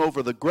blessing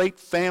over the great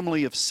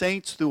family of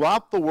saints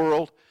throughout the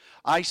world.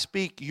 I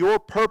speak your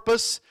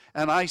purpose,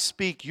 and I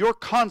speak your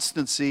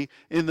constancy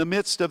in the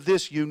midst of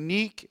this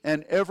unique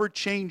and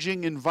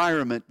ever-changing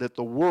environment that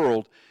the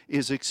world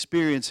is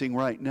experiencing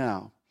right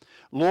now.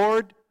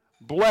 Lord,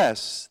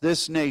 bless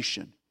this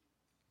nation.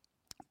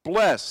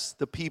 Bless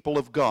the people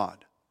of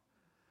God.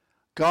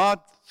 God,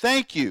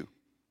 thank you.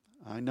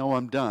 I know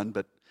I'm done,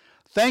 but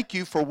thank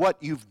you for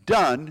what you've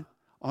done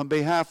on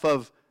behalf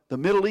of the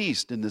Middle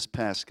East in this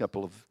past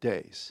couple of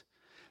days.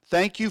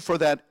 Thank you for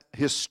that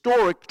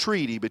historic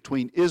treaty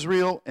between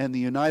Israel and the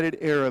United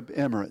Arab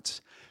Emirates.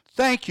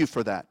 Thank you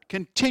for that.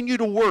 Continue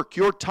to work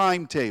your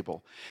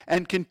timetable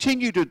and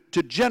continue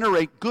to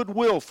generate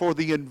goodwill for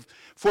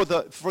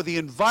the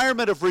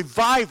environment of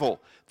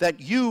revival that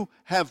you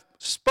have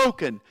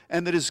spoken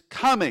and that is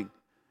coming.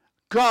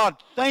 God,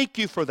 thank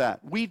you for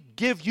that. We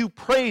give you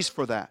praise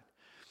for that.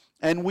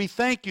 And we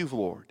thank you,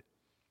 Lord,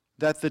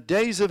 that the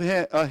days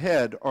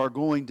ahead are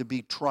going to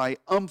be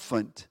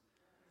triumphant.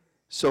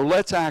 So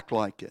let's act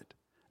like it.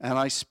 And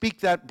I speak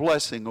that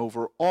blessing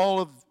over all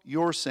of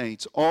your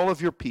saints, all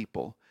of your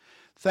people.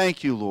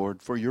 Thank you,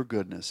 Lord, for your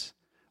goodness.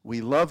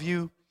 We love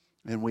you,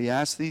 and we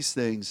ask these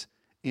things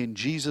in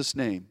Jesus'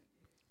 name.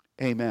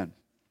 Amen.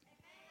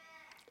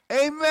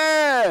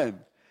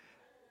 Amen.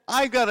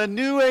 I got a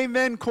new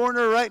amen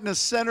corner right in the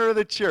center of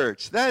the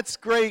church. That's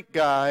great,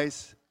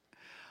 guys.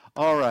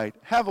 All right.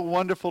 Have a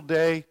wonderful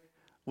day.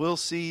 We'll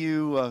see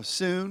you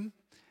soon,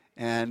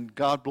 and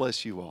God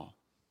bless you all.